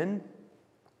reason,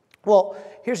 well,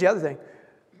 here's the other thing.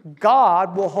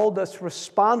 God will hold us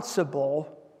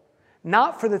responsible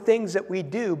not for the things that we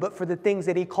do, but for the things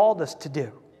that He called us to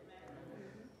do.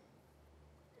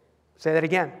 Say that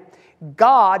again.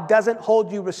 God doesn't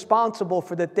hold you responsible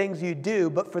for the things you do,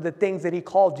 but for the things that He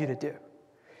called you to do.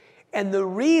 And the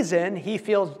reason He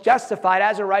feels justified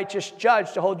as a righteous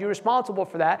judge to hold you responsible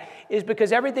for that is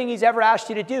because everything He's ever asked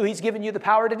you to do, He's given you the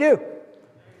power to do.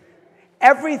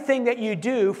 Everything that you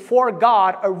do for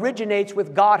God originates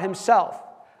with God Himself.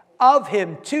 Of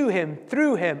Him, to Him,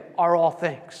 through Him are all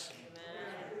things.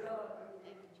 Amen.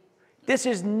 This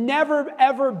has never,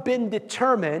 ever been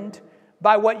determined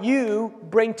by what you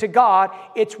bring to God.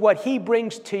 It's what He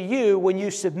brings to you when you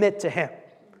submit to Him.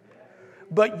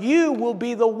 But you will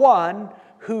be the one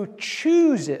who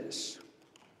chooses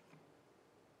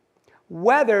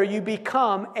whether you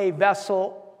become a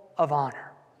vessel of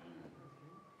honor.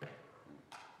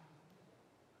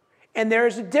 And there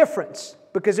is a difference,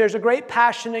 because there's a great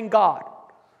passion in God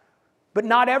But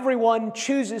not everyone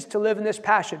chooses to live in this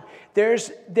passion.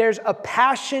 There's a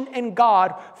passion in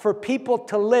God for people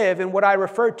to live in what I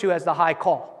refer to as the high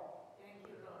call.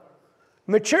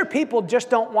 Mature people just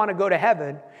don't want to go to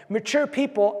heaven. Mature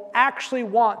people actually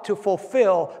want to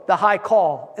fulfill the high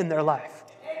call in their life.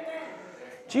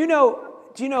 Do you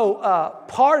know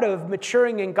part of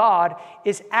maturing in God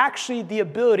is actually the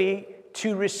ability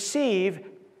to receive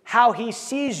how He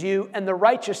sees you and the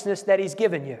righteousness that He's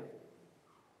given you?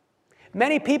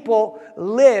 Many people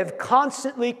live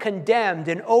constantly condemned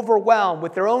and overwhelmed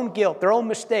with their own guilt, their own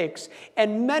mistakes,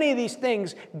 and many of these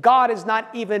things, God is not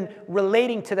even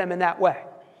relating to them in that way.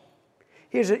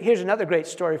 Here's another great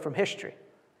story from history.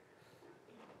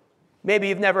 Maybe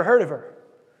you've never heard of her.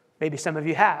 Maybe some of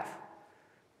you have.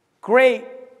 Great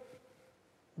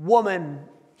woman,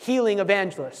 healing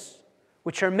evangelist,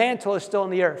 which her mantle is still in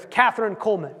the earth, Kathryn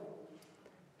Kuhlman.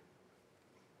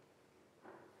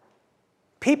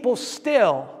 People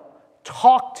still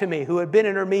talk to me who had been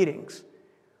in her meetings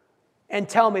and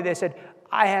tell me, they said,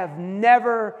 I have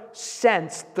never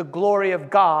sensed the glory of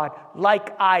God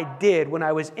like I did when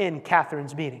I was in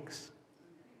Kathryn's meetings.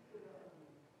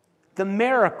 The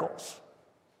miracles.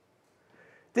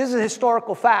 This is a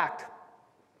historical fact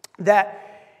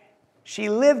that she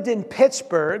lived in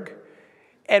Pittsburgh,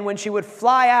 and when she would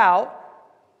fly out,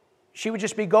 she would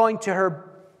just be going to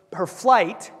her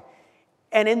flight.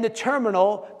 And in the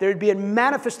terminal, there'd be a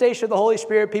manifestation of the Holy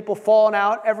Spirit, people falling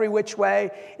out every which way.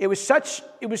 It was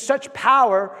such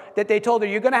power that they told her,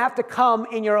 you're going to have to come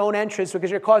in your own entrance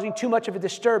because you're causing too much of a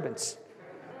disturbance.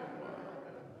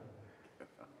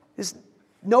 This is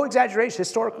no exaggeration,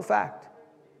 historical fact.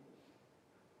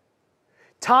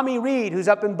 Tommy Reed, who's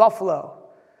up in Buffalo,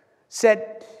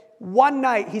 said one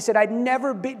night, he said,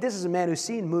 this is a man who's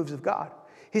seen moves of God.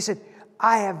 He said,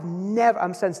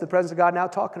 I'm sensing the presence of God now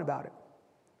talking about it.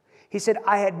 He said,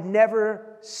 I had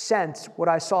never sensed what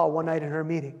I saw one night in her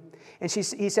meeting. And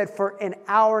he said, for an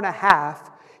hour and a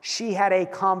half, she had a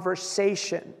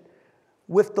conversation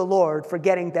with the Lord,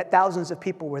 forgetting that thousands of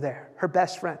people were there, her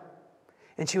best friend.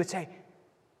 And she would say,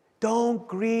 don't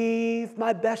grieve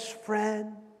my best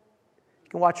friend. You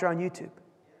can watch her on YouTube.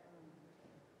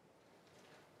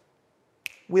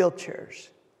 Wheelchairs,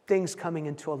 things coming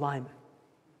into alignment.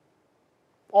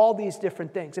 All these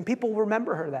different things. And people will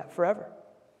remember her that forever.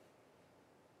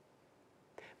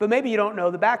 But maybe you don't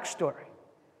know the backstory.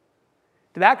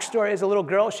 The backstory is a little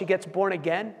girl, she gets born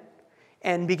again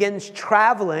and begins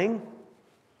traveling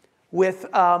with,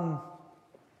 I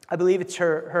believe it's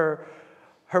her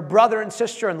brother and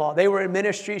sister-in-law. They were in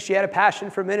ministry. She had a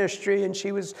passion for ministry, and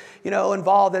she was,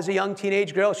 involved as a young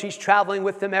teenage girl. She's traveling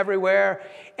with them everywhere.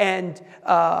 And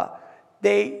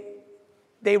they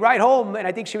write home, and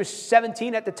I think she was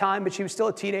 17 at the time, but she was still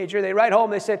a teenager. They write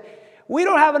home, they said, we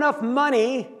don't have enough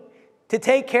money to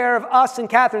take care of us and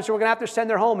Kathryn, so we're going to have to send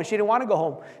her home. And she didn't want to go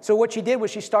home. So what she did was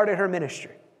she started her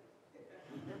ministry.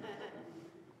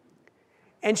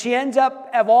 And she ends up,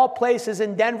 of all places,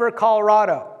 in Denver,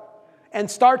 Colorado, and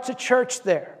starts a church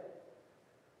there.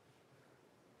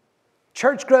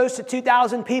 Church grows to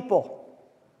 2,000 people.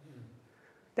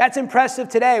 That's impressive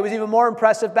today. It was even more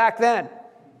impressive back then.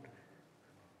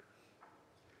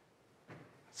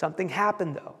 Something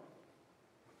happened, though.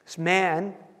 This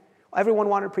man, everyone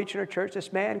wanted to preach in her church.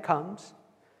 This man comes,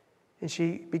 and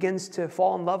she begins to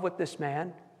fall in love with this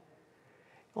man.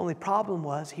 The only problem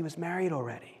was he was married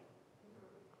already.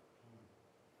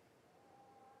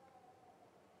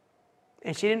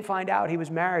 And she didn't find out he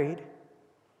was married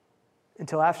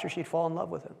until after she'd fallen in love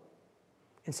with him.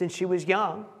 And since she was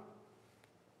young,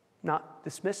 not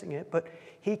dismissing it, but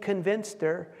he convinced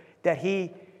her that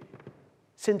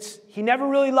since he never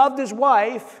really loved his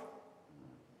wife,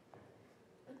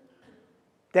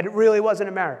 that it really wasn't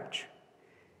a marriage.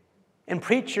 And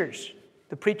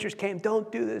the preachers came,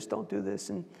 don't do this, don't do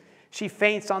this. And she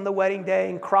faints on the wedding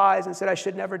day and cries and said, I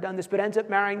should never have done this, but ends up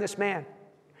marrying this man.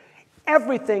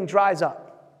 Everything dries up.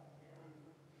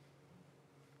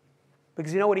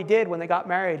 Because you know what he did when they got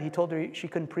married? He told her she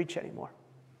couldn't preach anymore.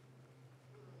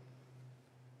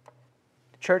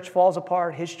 The church falls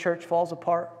apart. His church falls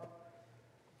apart.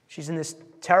 She's in this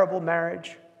terrible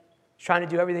marriage, trying to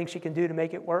do everything she can do to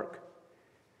make it work.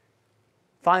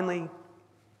 Finally,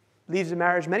 leaves the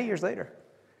marriage many years later.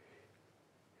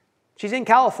 She's in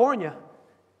California.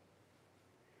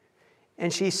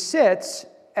 And she sits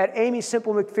at Aimee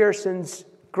Semple McPherson's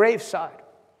graveside.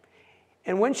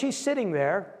 And when she's sitting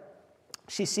there,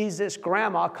 she sees this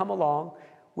grandma come along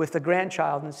with the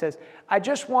grandchild and says, I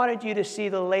just wanted you to see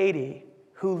the lady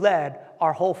who led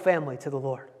our whole family to the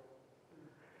Lord.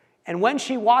 And when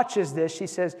she watches this, she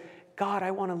says, God,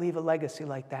 I want to leave a legacy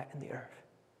like that in the earth.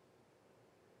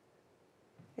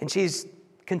 And she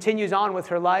continues on with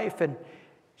her life, and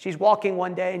she's walking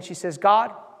one day, and she says,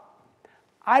 God,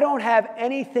 I don't have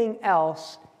anything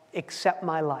else except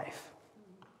my life.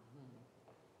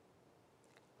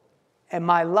 And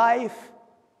my life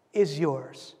is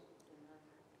yours.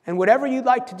 And whatever you'd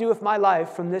like to do with my life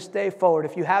from this day forward,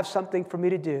 if you have something for me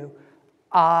to do,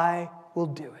 I will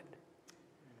do it.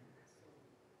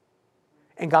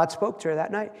 And God spoke to her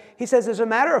that night. He says, as a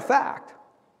matter of fact,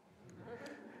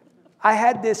 I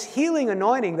had this healing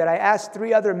anointing that I asked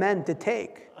 3 other men to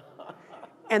take,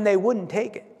 and they wouldn't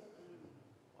take it.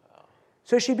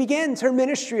 So she begins her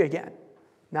ministry again.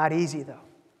 Not easy, though.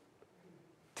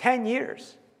 10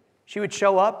 years. She would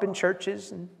show up in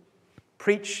churches and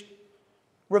preach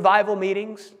revival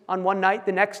meetings on one night.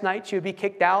 The next night, she would be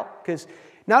kicked out because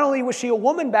not only was she a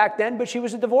woman back then, but she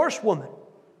was a divorced woman.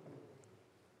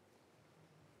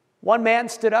 One man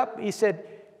stood up. He said,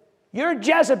 you're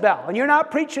Jezebel, and you're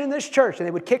not preaching in this church. And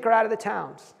they would kick her out of the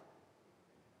towns.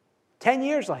 10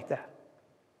 years like that.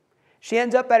 She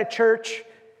ends up at a church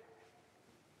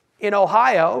in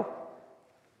Ohio,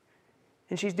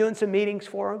 and she's doing some meetings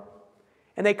for them.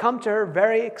 And they come to her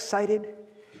very excited,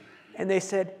 and they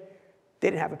said, they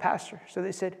didn't have a pastor. So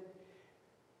they said,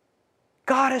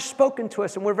 God has spoken to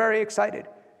us, and we're very excited.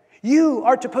 You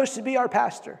are supposed to be our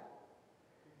pastor.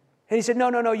 And he said,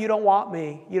 no, you don't want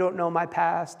me. You don't know my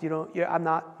past. I'm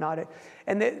not it.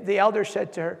 And the elder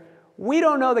said to her, we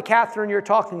don't know the Catherine you're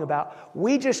talking about.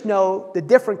 We just know the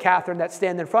different Catherine that's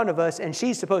standing in front of us, and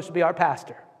she's supposed to be our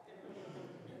pastor.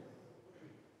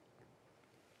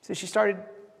 So she started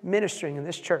ministering in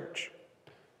this church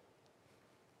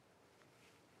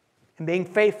and being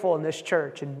faithful in this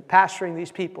church and pastoring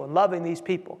these people and loving these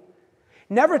people.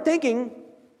 Never thinking,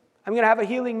 I'm going to have a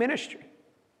healing ministry.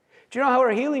 Do you know how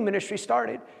her healing ministry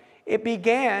started? It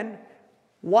began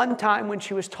one time when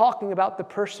she was talking about the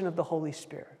person of the Holy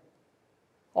Spirit.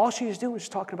 All she was doing was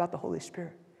talking about the Holy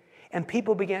Spirit. And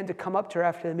people began to come up to her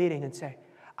after the meeting and say,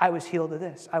 I was healed of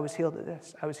this, I was healed of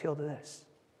this, I was healed of this.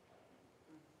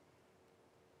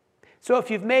 So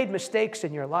if you've made mistakes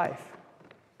in your life,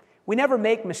 we never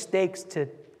make mistakes to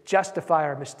justify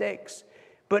our mistakes,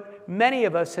 but many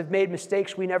of us have made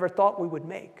mistakes we never thought we would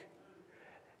make.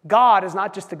 God is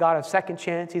not just a God of second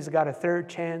chance. He's a God of third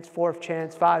chance, fourth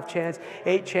chance, 5 chance,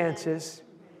 8 chances.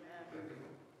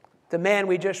 The man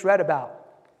we just read about,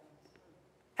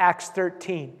 Acts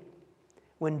 13,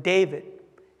 when David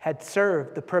had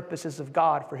served the purposes of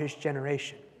God for his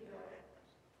generation.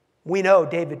 We know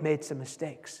David made some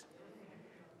mistakes.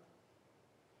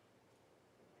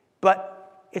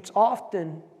 But it's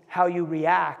often how you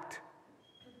react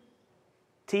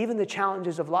to even the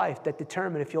challenges of life that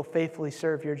determine if you'll faithfully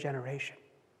serve your generation.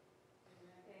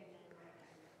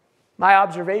 My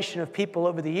observation of people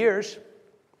over the years,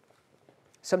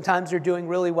 sometimes they're doing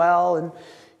really well and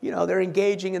they're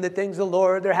engaging in the things of the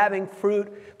Lord, they're having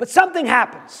fruit, but something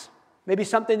happens. Maybe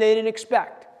something they didn't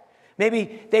expect.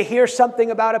 Maybe they hear something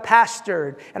about a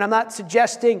pastor, and I'm not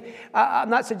suggesting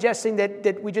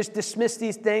that we just dismiss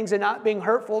these things and not being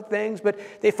hurtful things, but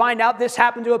they find out this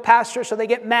happened to a pastor, so they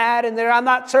get mad, and I'm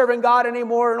not serving God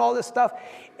anymore, and all this stuff.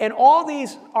 And all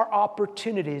these are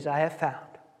opportunities I have found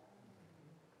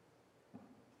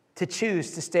to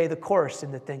choose to stay the course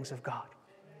in the things of God.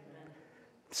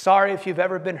 Sorry if you've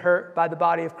ever been hurt by the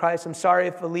body of Christ. I'm sorry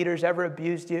if the leaders ever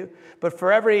abused you. But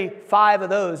for every 5 of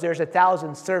those, there's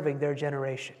 1,000 serving their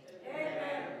generation.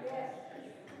 Amen.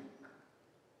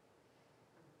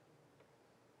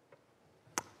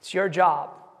 It's your job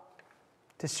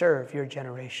to serve your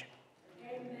generation.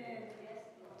 Amen.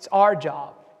 It's our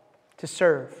job to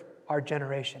serve our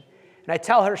generation. And I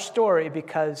tell her story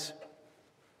because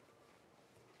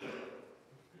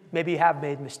maybe you have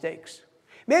made mistakes.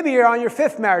 Maybe you're on your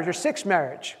 5th marriage or 6th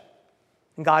marriage.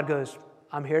 And God goes,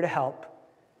 I'm here to help.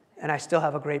 And I still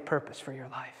have a great purpose for your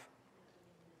life.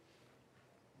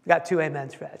 I got 2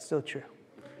 amens for that. It's still true.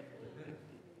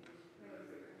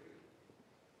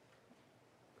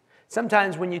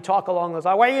 Sometimes when you talk along those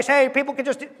lines, why you say people can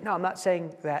just do... No, I'm not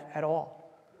saying that at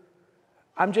all.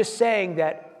 I'm just saying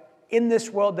that in this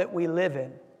world that we live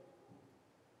in,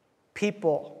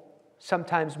 people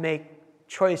sometimes make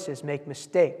choices, make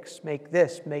mistakes, make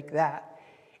this, make that.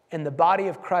 And the body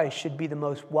of Christ should be the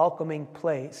most welcoming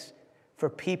place for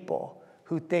people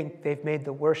who think they've made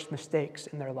the worst mistakes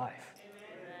in their life.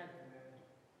 Amen.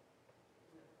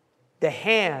 The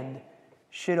hand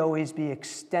should always be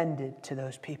extended to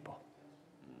those people.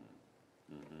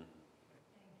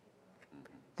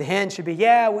 The hand should be,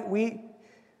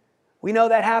 we know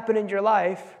that happened in your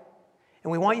life,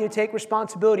 and we want you to take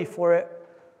responsibility for it,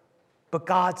 but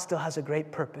God still has a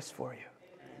great purpose for you.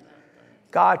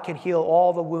 God can heal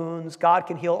all the wounds. God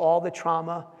can heal all the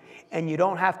trauma. And you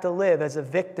don't have to live as a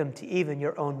victim to even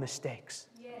your own mistakes.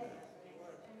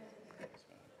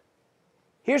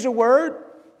 Here's a word.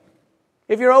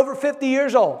 If you're over 50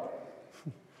 years old.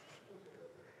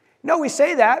 No, we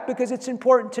say that because it's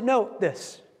important to note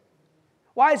this.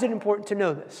 Why is it important to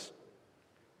know this?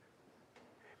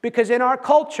 Because in our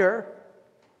culture,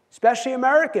 especially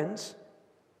Americans,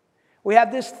 we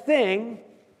have this thing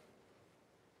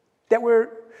that let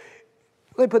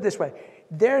me put it this way.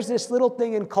 There's this little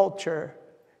thing in culture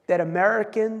that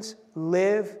Americans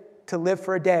live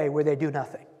for a day where they do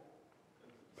nothing.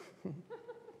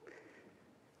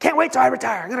 Can't wait till I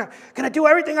retire. I'm gonna do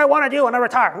everything I want to do when I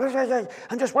retire.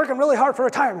 I'm just working really hard for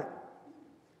retirement.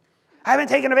 I haven't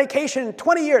taken a vacation in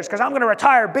 20 years because I'm going to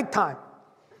retire big time.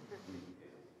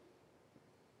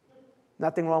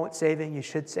 Nothing wrong with saving. You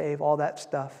should save, all that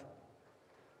stuff.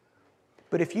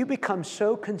 But if you become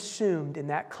so consumed in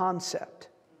that concept,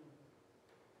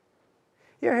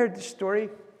 you ever heard this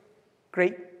story?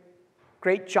 Great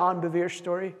John Bevere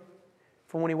story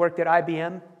from when he worked at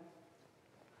IBM.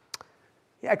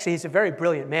 Actually, he's a very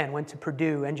brilliant man, went to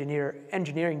Purdue,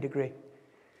 engineering degree.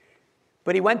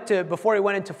 But before he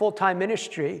went into full-time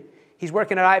ministry, he's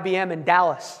working at IBM in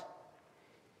Dallas.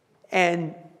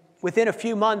 And within a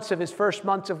few months of his first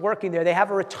months of working there, they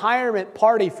have a retirement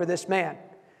party for this man.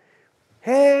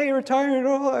 Hey, you're retiring.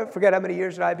 I forget how many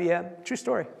years at IBM. True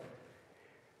story.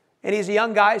 And he's a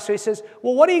young guy, so he says,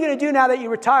 well, what are you going to do now that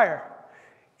you retire?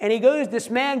 And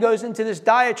this man goes into this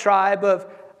diatribe of,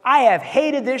 I have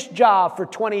hated this job for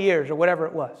 20 years, or whatever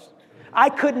it was. I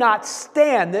could not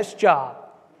stand this job.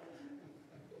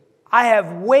 I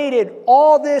have waited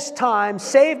all this time,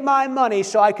 saved my money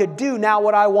so I could do now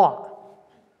what I want.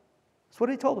 That's what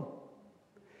he told him.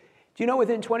 Do you know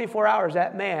within 24 hours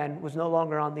that man was no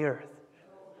longer on the earth?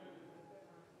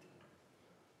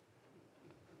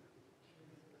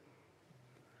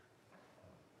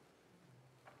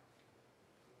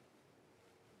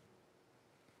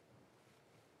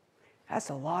 That's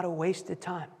a lot of wasted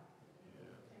time.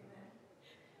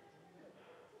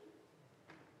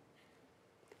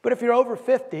 But if you're over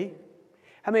 50,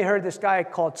 how many heard this guy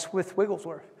called Smith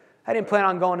Wigglesworth? I didn't plan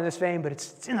on going in this vein, but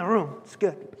it's in the room. It's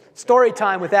good. Story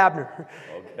time with Abner.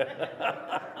 Okay.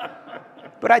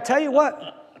 But I tell you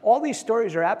what, all these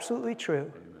stories are absolutely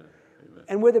true. Amen.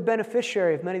 And we're the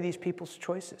beneficiary of many of these people's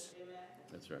choices. Amen.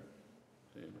 That's right.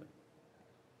 Amen.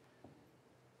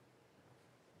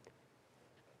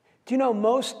 Do you know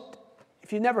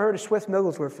if you've never heard of Smith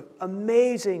Wigglesworth,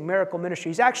 amazing miracle ministry.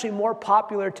 He's actually more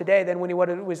popular today than when he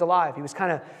was alive. He was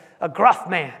kind of a gruff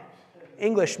man,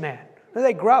 English man. Why are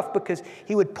they gruff? Because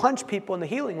he would punch people in the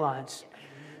healing lines.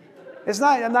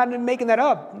 I'm not making that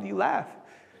up. You laugh.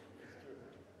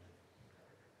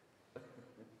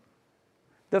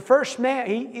 The first man,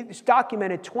 he's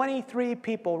documented 23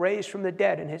 people raised from the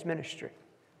dead in his ministry.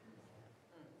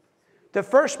 The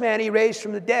first man he raised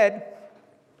from the dead,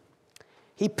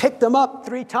 he picked them up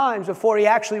 3 times before he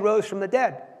actually rose from the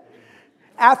dead.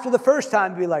 After the first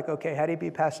time, he'd be like, okay, how do you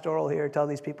be pastoral here? Tell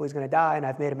these people he's going to die and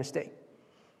I've made a mistake.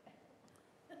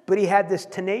 But he had this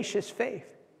tenacious faith.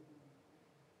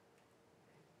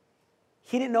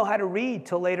 He didn't know how to read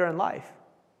till later in life.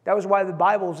 That was why the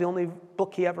Bible was the only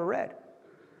book he ever read.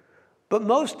 But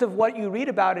most of what you read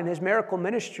about in his miracle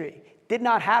ministry did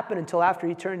not happen until after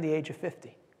he turned the age of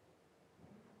 50.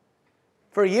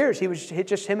 For years,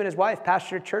 just him and his wife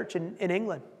pastored a church in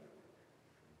England.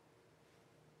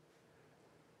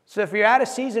 So if you're at a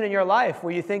season in your life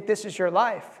where you think this is your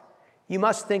life, you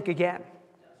must think again.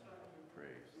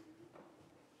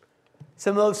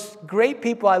 Some of the most great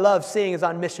people I love seeing is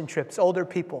on mission trips, older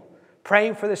people,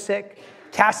 praying for the sick,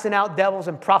 casting out devils,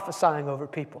 and prophesying over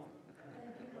people.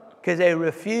 Because they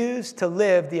refuse to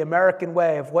live the American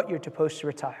way of what you're supposed to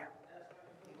retire.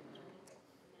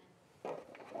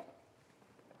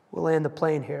 We'll land the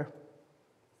plane here.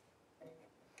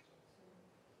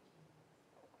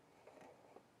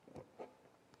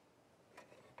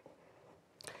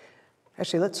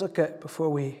 Actually, let's look at, before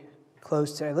we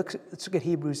close today, let's look at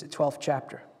Hebrews, the 12th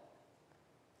chapter.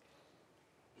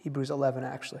 Hebrews 11,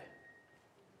 actually.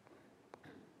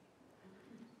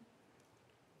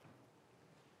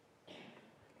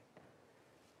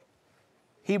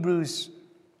 Hebrews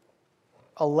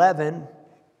 11,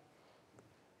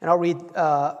 and I'll read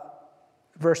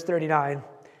verse 39.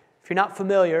 If you're not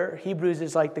familiar, Hebrews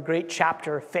is like the great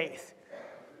chapter of faith.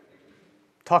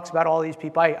 Talks about all these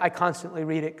people. I constantly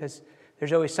read it because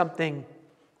there's always something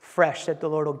fresh that the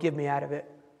Lord will give me out of it.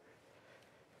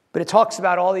 But it talks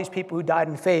about all these people who died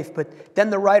in faith. But then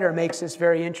the writer makes this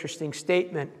very interesting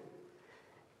statement.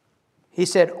 He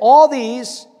said, all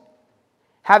these,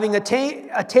 having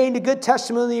attained a good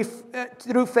testimony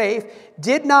through faith,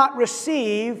 did not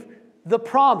receive the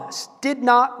promise. Did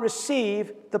not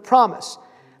receive the promise.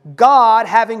 God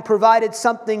having provided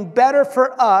something better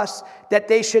for us, that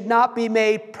they should not be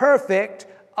made perfect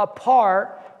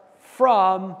apart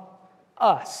from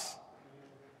us.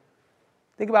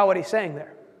 Think about what he's saying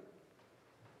there.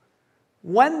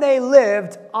 When they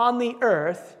lived on the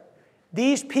earth,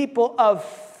 these people of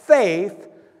faith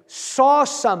saw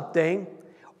something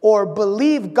or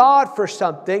believed God for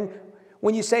something.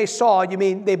 When you say saw, you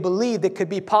mean they believed it could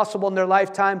be possible in their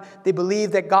lifetime. They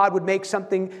believed that God would make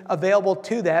something available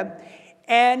to them.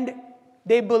 And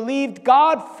they believed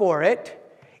God for it,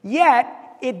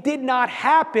 yet it did not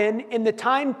happen in the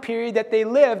time period that they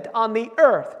lived on the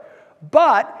earth.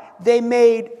 But they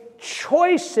made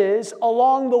choices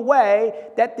along the way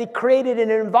that they created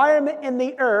an environment in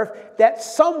the earth that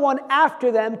someone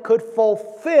after them could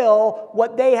fulfill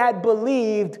what they had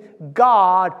believed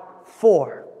God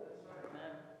for.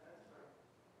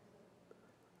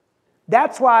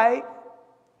 That's why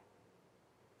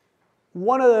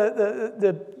one of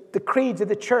the creeds of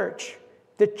the church,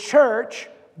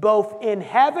 both in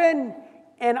heaven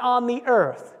and on the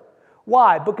earth.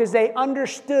 Why? Because they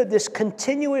understood this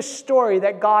continuous story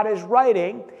that God is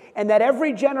writing, and that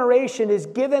every generation is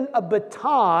given a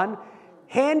baton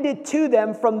handed to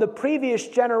them from the previous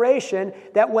generation,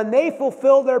 that when they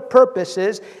fulfill their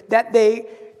purposes, that they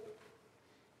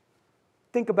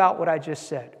think about what I just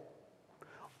said.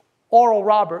 Oral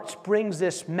Roberts brings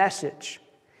this message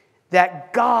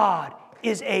that God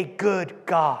is a good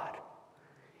God.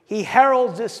 He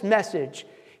heralds this message.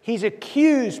 He's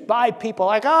accused by people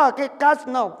like, God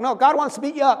wants to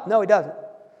beat you up. No, he doesn't.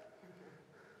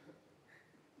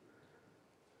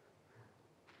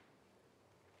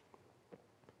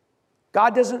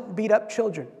 God doesn't beat up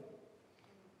children.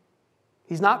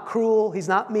 He's not cruel. He's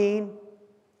not mean.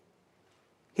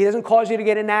 He doesn't cause you to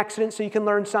get in an accident so you can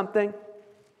learn something.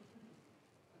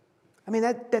 I mean,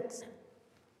 that's...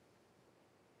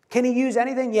 Can he use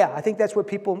anything? Yeah, I think that's what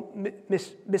people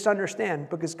misunderstand,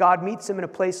 because God meets them in a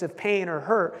place of pain or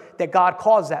hurt, that God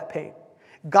caused that pain.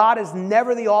 God is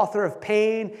never the author of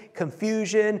pain,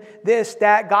 confusion, this,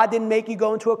 that. God didn't make you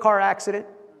go into a car accident.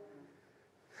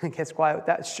 It gets quiet with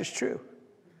that. It's just true.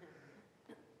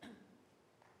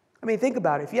 I mean, think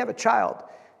about it. If you have a child,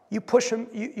 you push him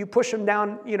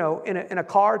down, in a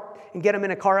car and get him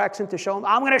in a car accident to show him,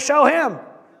 I'm going to show him.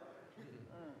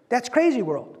 That's crazy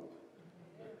world.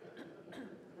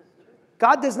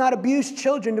 God does not abuse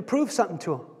children to prove something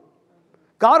to them.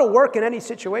 God will work in any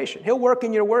situation. He'll work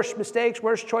in your worst mistakes,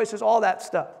 worst choices, all that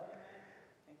stuff.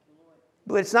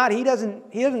 But it's not, he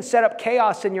doesn't set up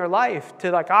chaos in your life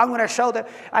to I'm going to show that.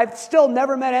 I've still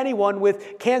never met anyone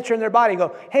with cancer in their body and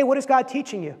go, hey, what is God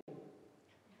teaching you?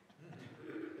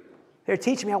 They're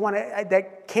teaching me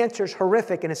that cancer is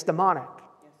horrific and it's demonic.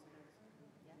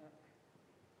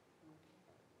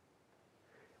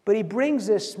 But he brings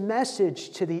this message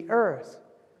to the earth.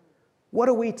 What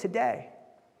are we today?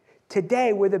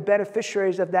 Today, we're the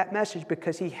beneficiaries of that message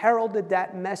because he heralded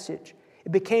that message.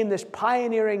 It became this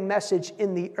pioneering message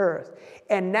in the earth.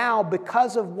 And now,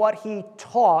 because of what he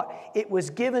taught, it was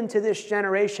given to this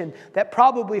generation that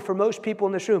probably for most people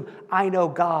in this room, I know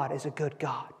God is a good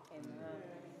God.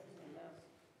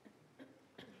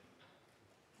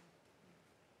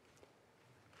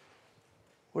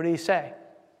 What did he say?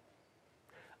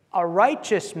 A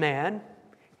righteous man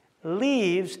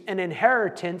leaves an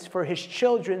inheritance for his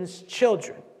children's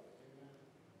children.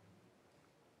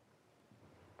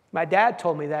 My dad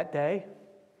told me that day,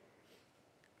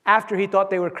 after he thought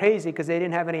they were crazy because they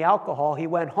didn't have any alcohol, he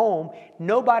went home.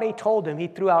 Nobody told him. He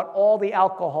threw out all the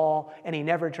alcohol and he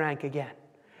never drank again.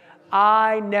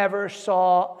 I never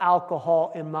saw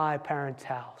alcohol in my parents'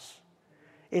 house.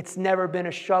 It's never been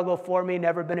a struggle for me,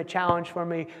 never been a challenge for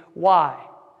me. Why?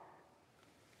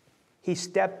 He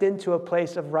stepped into a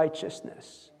place of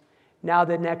righteousness. Now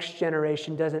the next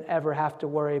generation doesn't ever have to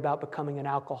worry about becoming an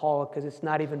alcoholic because it's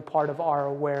not even part of our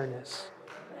awareness.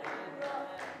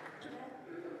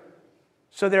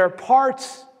 So there are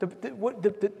parts,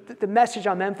 the message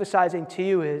I'm emphasizing to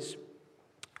you is,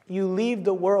 you leave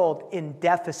the world in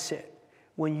deficit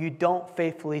when you don't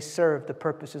faithfully serve the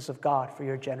purposes of God for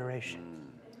your generation.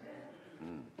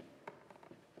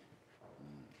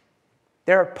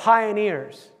 There are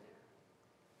pioneers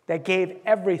that gave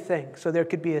everything so there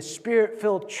could be a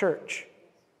spirit-filled church.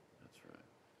 That's right.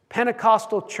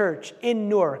 Pentecostal church in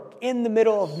Newark, in the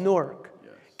middle of Newark.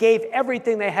 Yes. Gave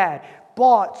everything they had,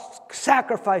 bought,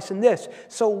 sacrifice, and this.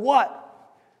 So what?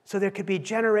 So there could be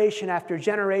generation after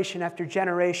generation after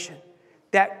generation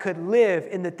that could live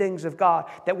in the things of God,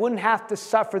 that wouldn't have to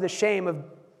suffer the shame of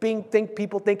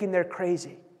people thinking they're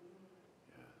crazy.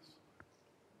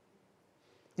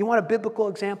 You want a biblical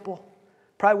example?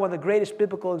 Probably one of the greatest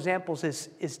biblical examples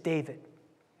is David.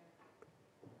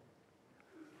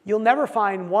 You'll never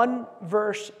find one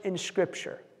verse in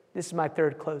Scripture. This is my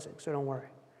third closing, so don't worry.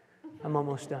 I'm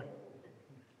almost done.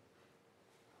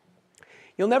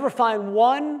 You'll never find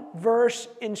one verse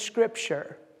in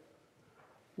Scripture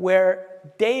where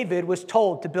David was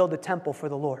told to build a temple for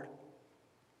the Lord.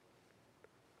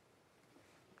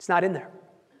 It's not in there.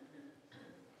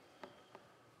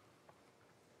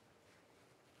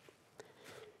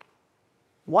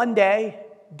 One day,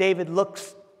 David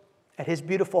looks at his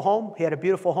beautiful home. He had a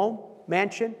beautiful home,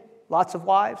 mansion, lots of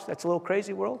wives. That's a little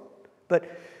crazy world, but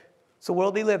it's the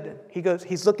world he lived in.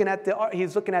 He's looking at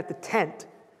the tent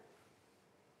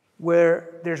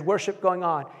where there's worship going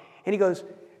on. And he goes,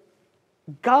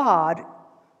 God,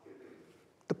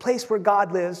 the place where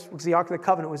God lives, because the Ark of the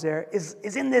Covenant was there, is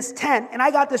in this tent, and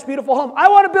I got this beautiful home. I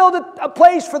want to build a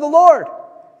place for the Lord.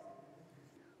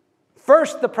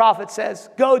 First, the prophet says,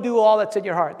 go do all that's in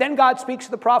your heart. Then God speaks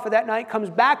to the prophet that night,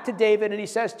 comes back to David, and he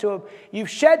says to him, you've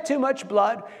shed too much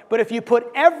blood, but if you put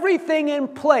everything in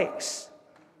place,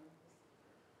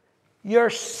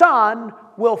 your son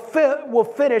will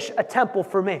finish a temple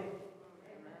for me.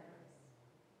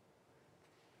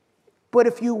 But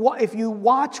if you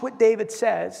watch what David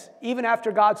says, even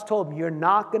after God's told him, you're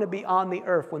not going to be on the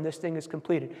earth when this thing is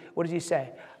completed, what does he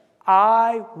say?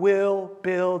 I will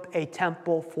build a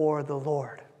temple for the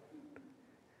Lord.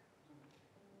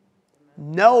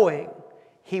 Knowing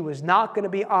he was not going to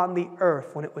be on the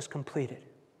earth when it was completed.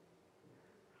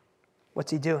 What's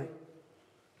he doing?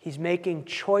 He's making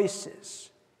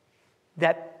choices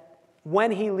that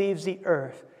when he leaves the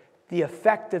earth, the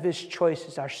effect of his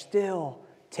choices are still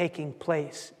taking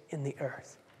place in the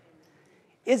earth.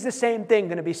 Is the same thing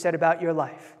going to be said about your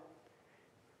life?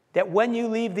 That when you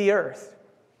leave the earth,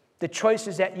 the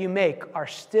choices that you make are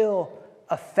still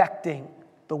affecting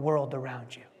the world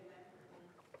around you.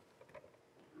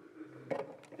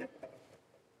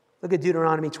 Look at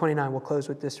Deuteronomy 29. We'll close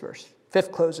with this verse.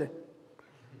 Fifth closing.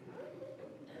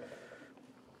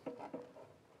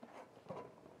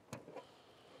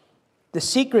 The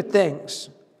secret things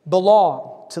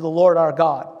belong to the Lord our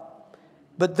God,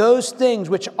 but those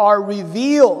things which are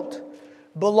revealed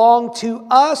belong to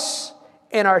us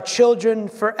and our children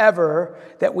forever,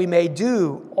 that we may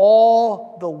do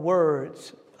all the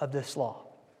words of this law.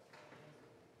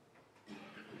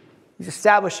 He's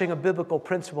establishing a biblical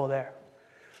principle there.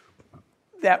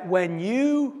 That when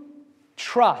you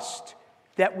trust,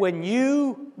 that when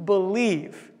you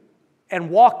believe and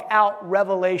walk out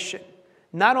revelation,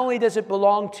 not only does it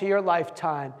belong to your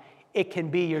lifetime, it can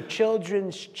be your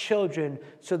children's children,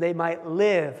 so they might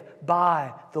live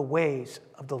by the ways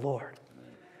of the Lord.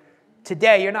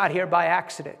 Today, you're not here by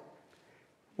accident.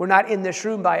 We're not in this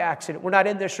room by accident. We're not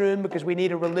in this room because we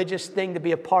need a religious thing to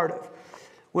be a part of.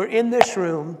 We're in this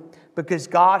room because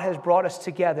God has brought us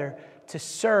together to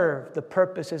serve the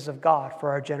purposes of God for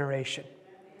our generation.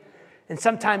 And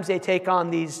sometimes they take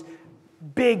on these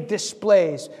big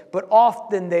displays, but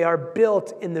often they are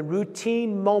built in the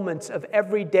routine moments of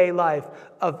everyday life,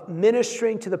 of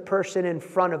ministering to the person in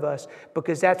front of us,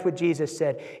 because that's what Jesus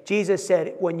said. Jesus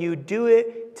said, when you do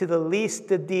it to the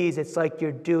least of these, it's like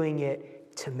you're doing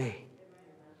it to me.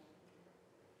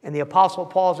 And the Apostle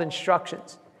Paul's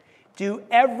instructions, do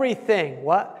everything,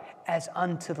 what? As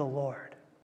unto the Lord.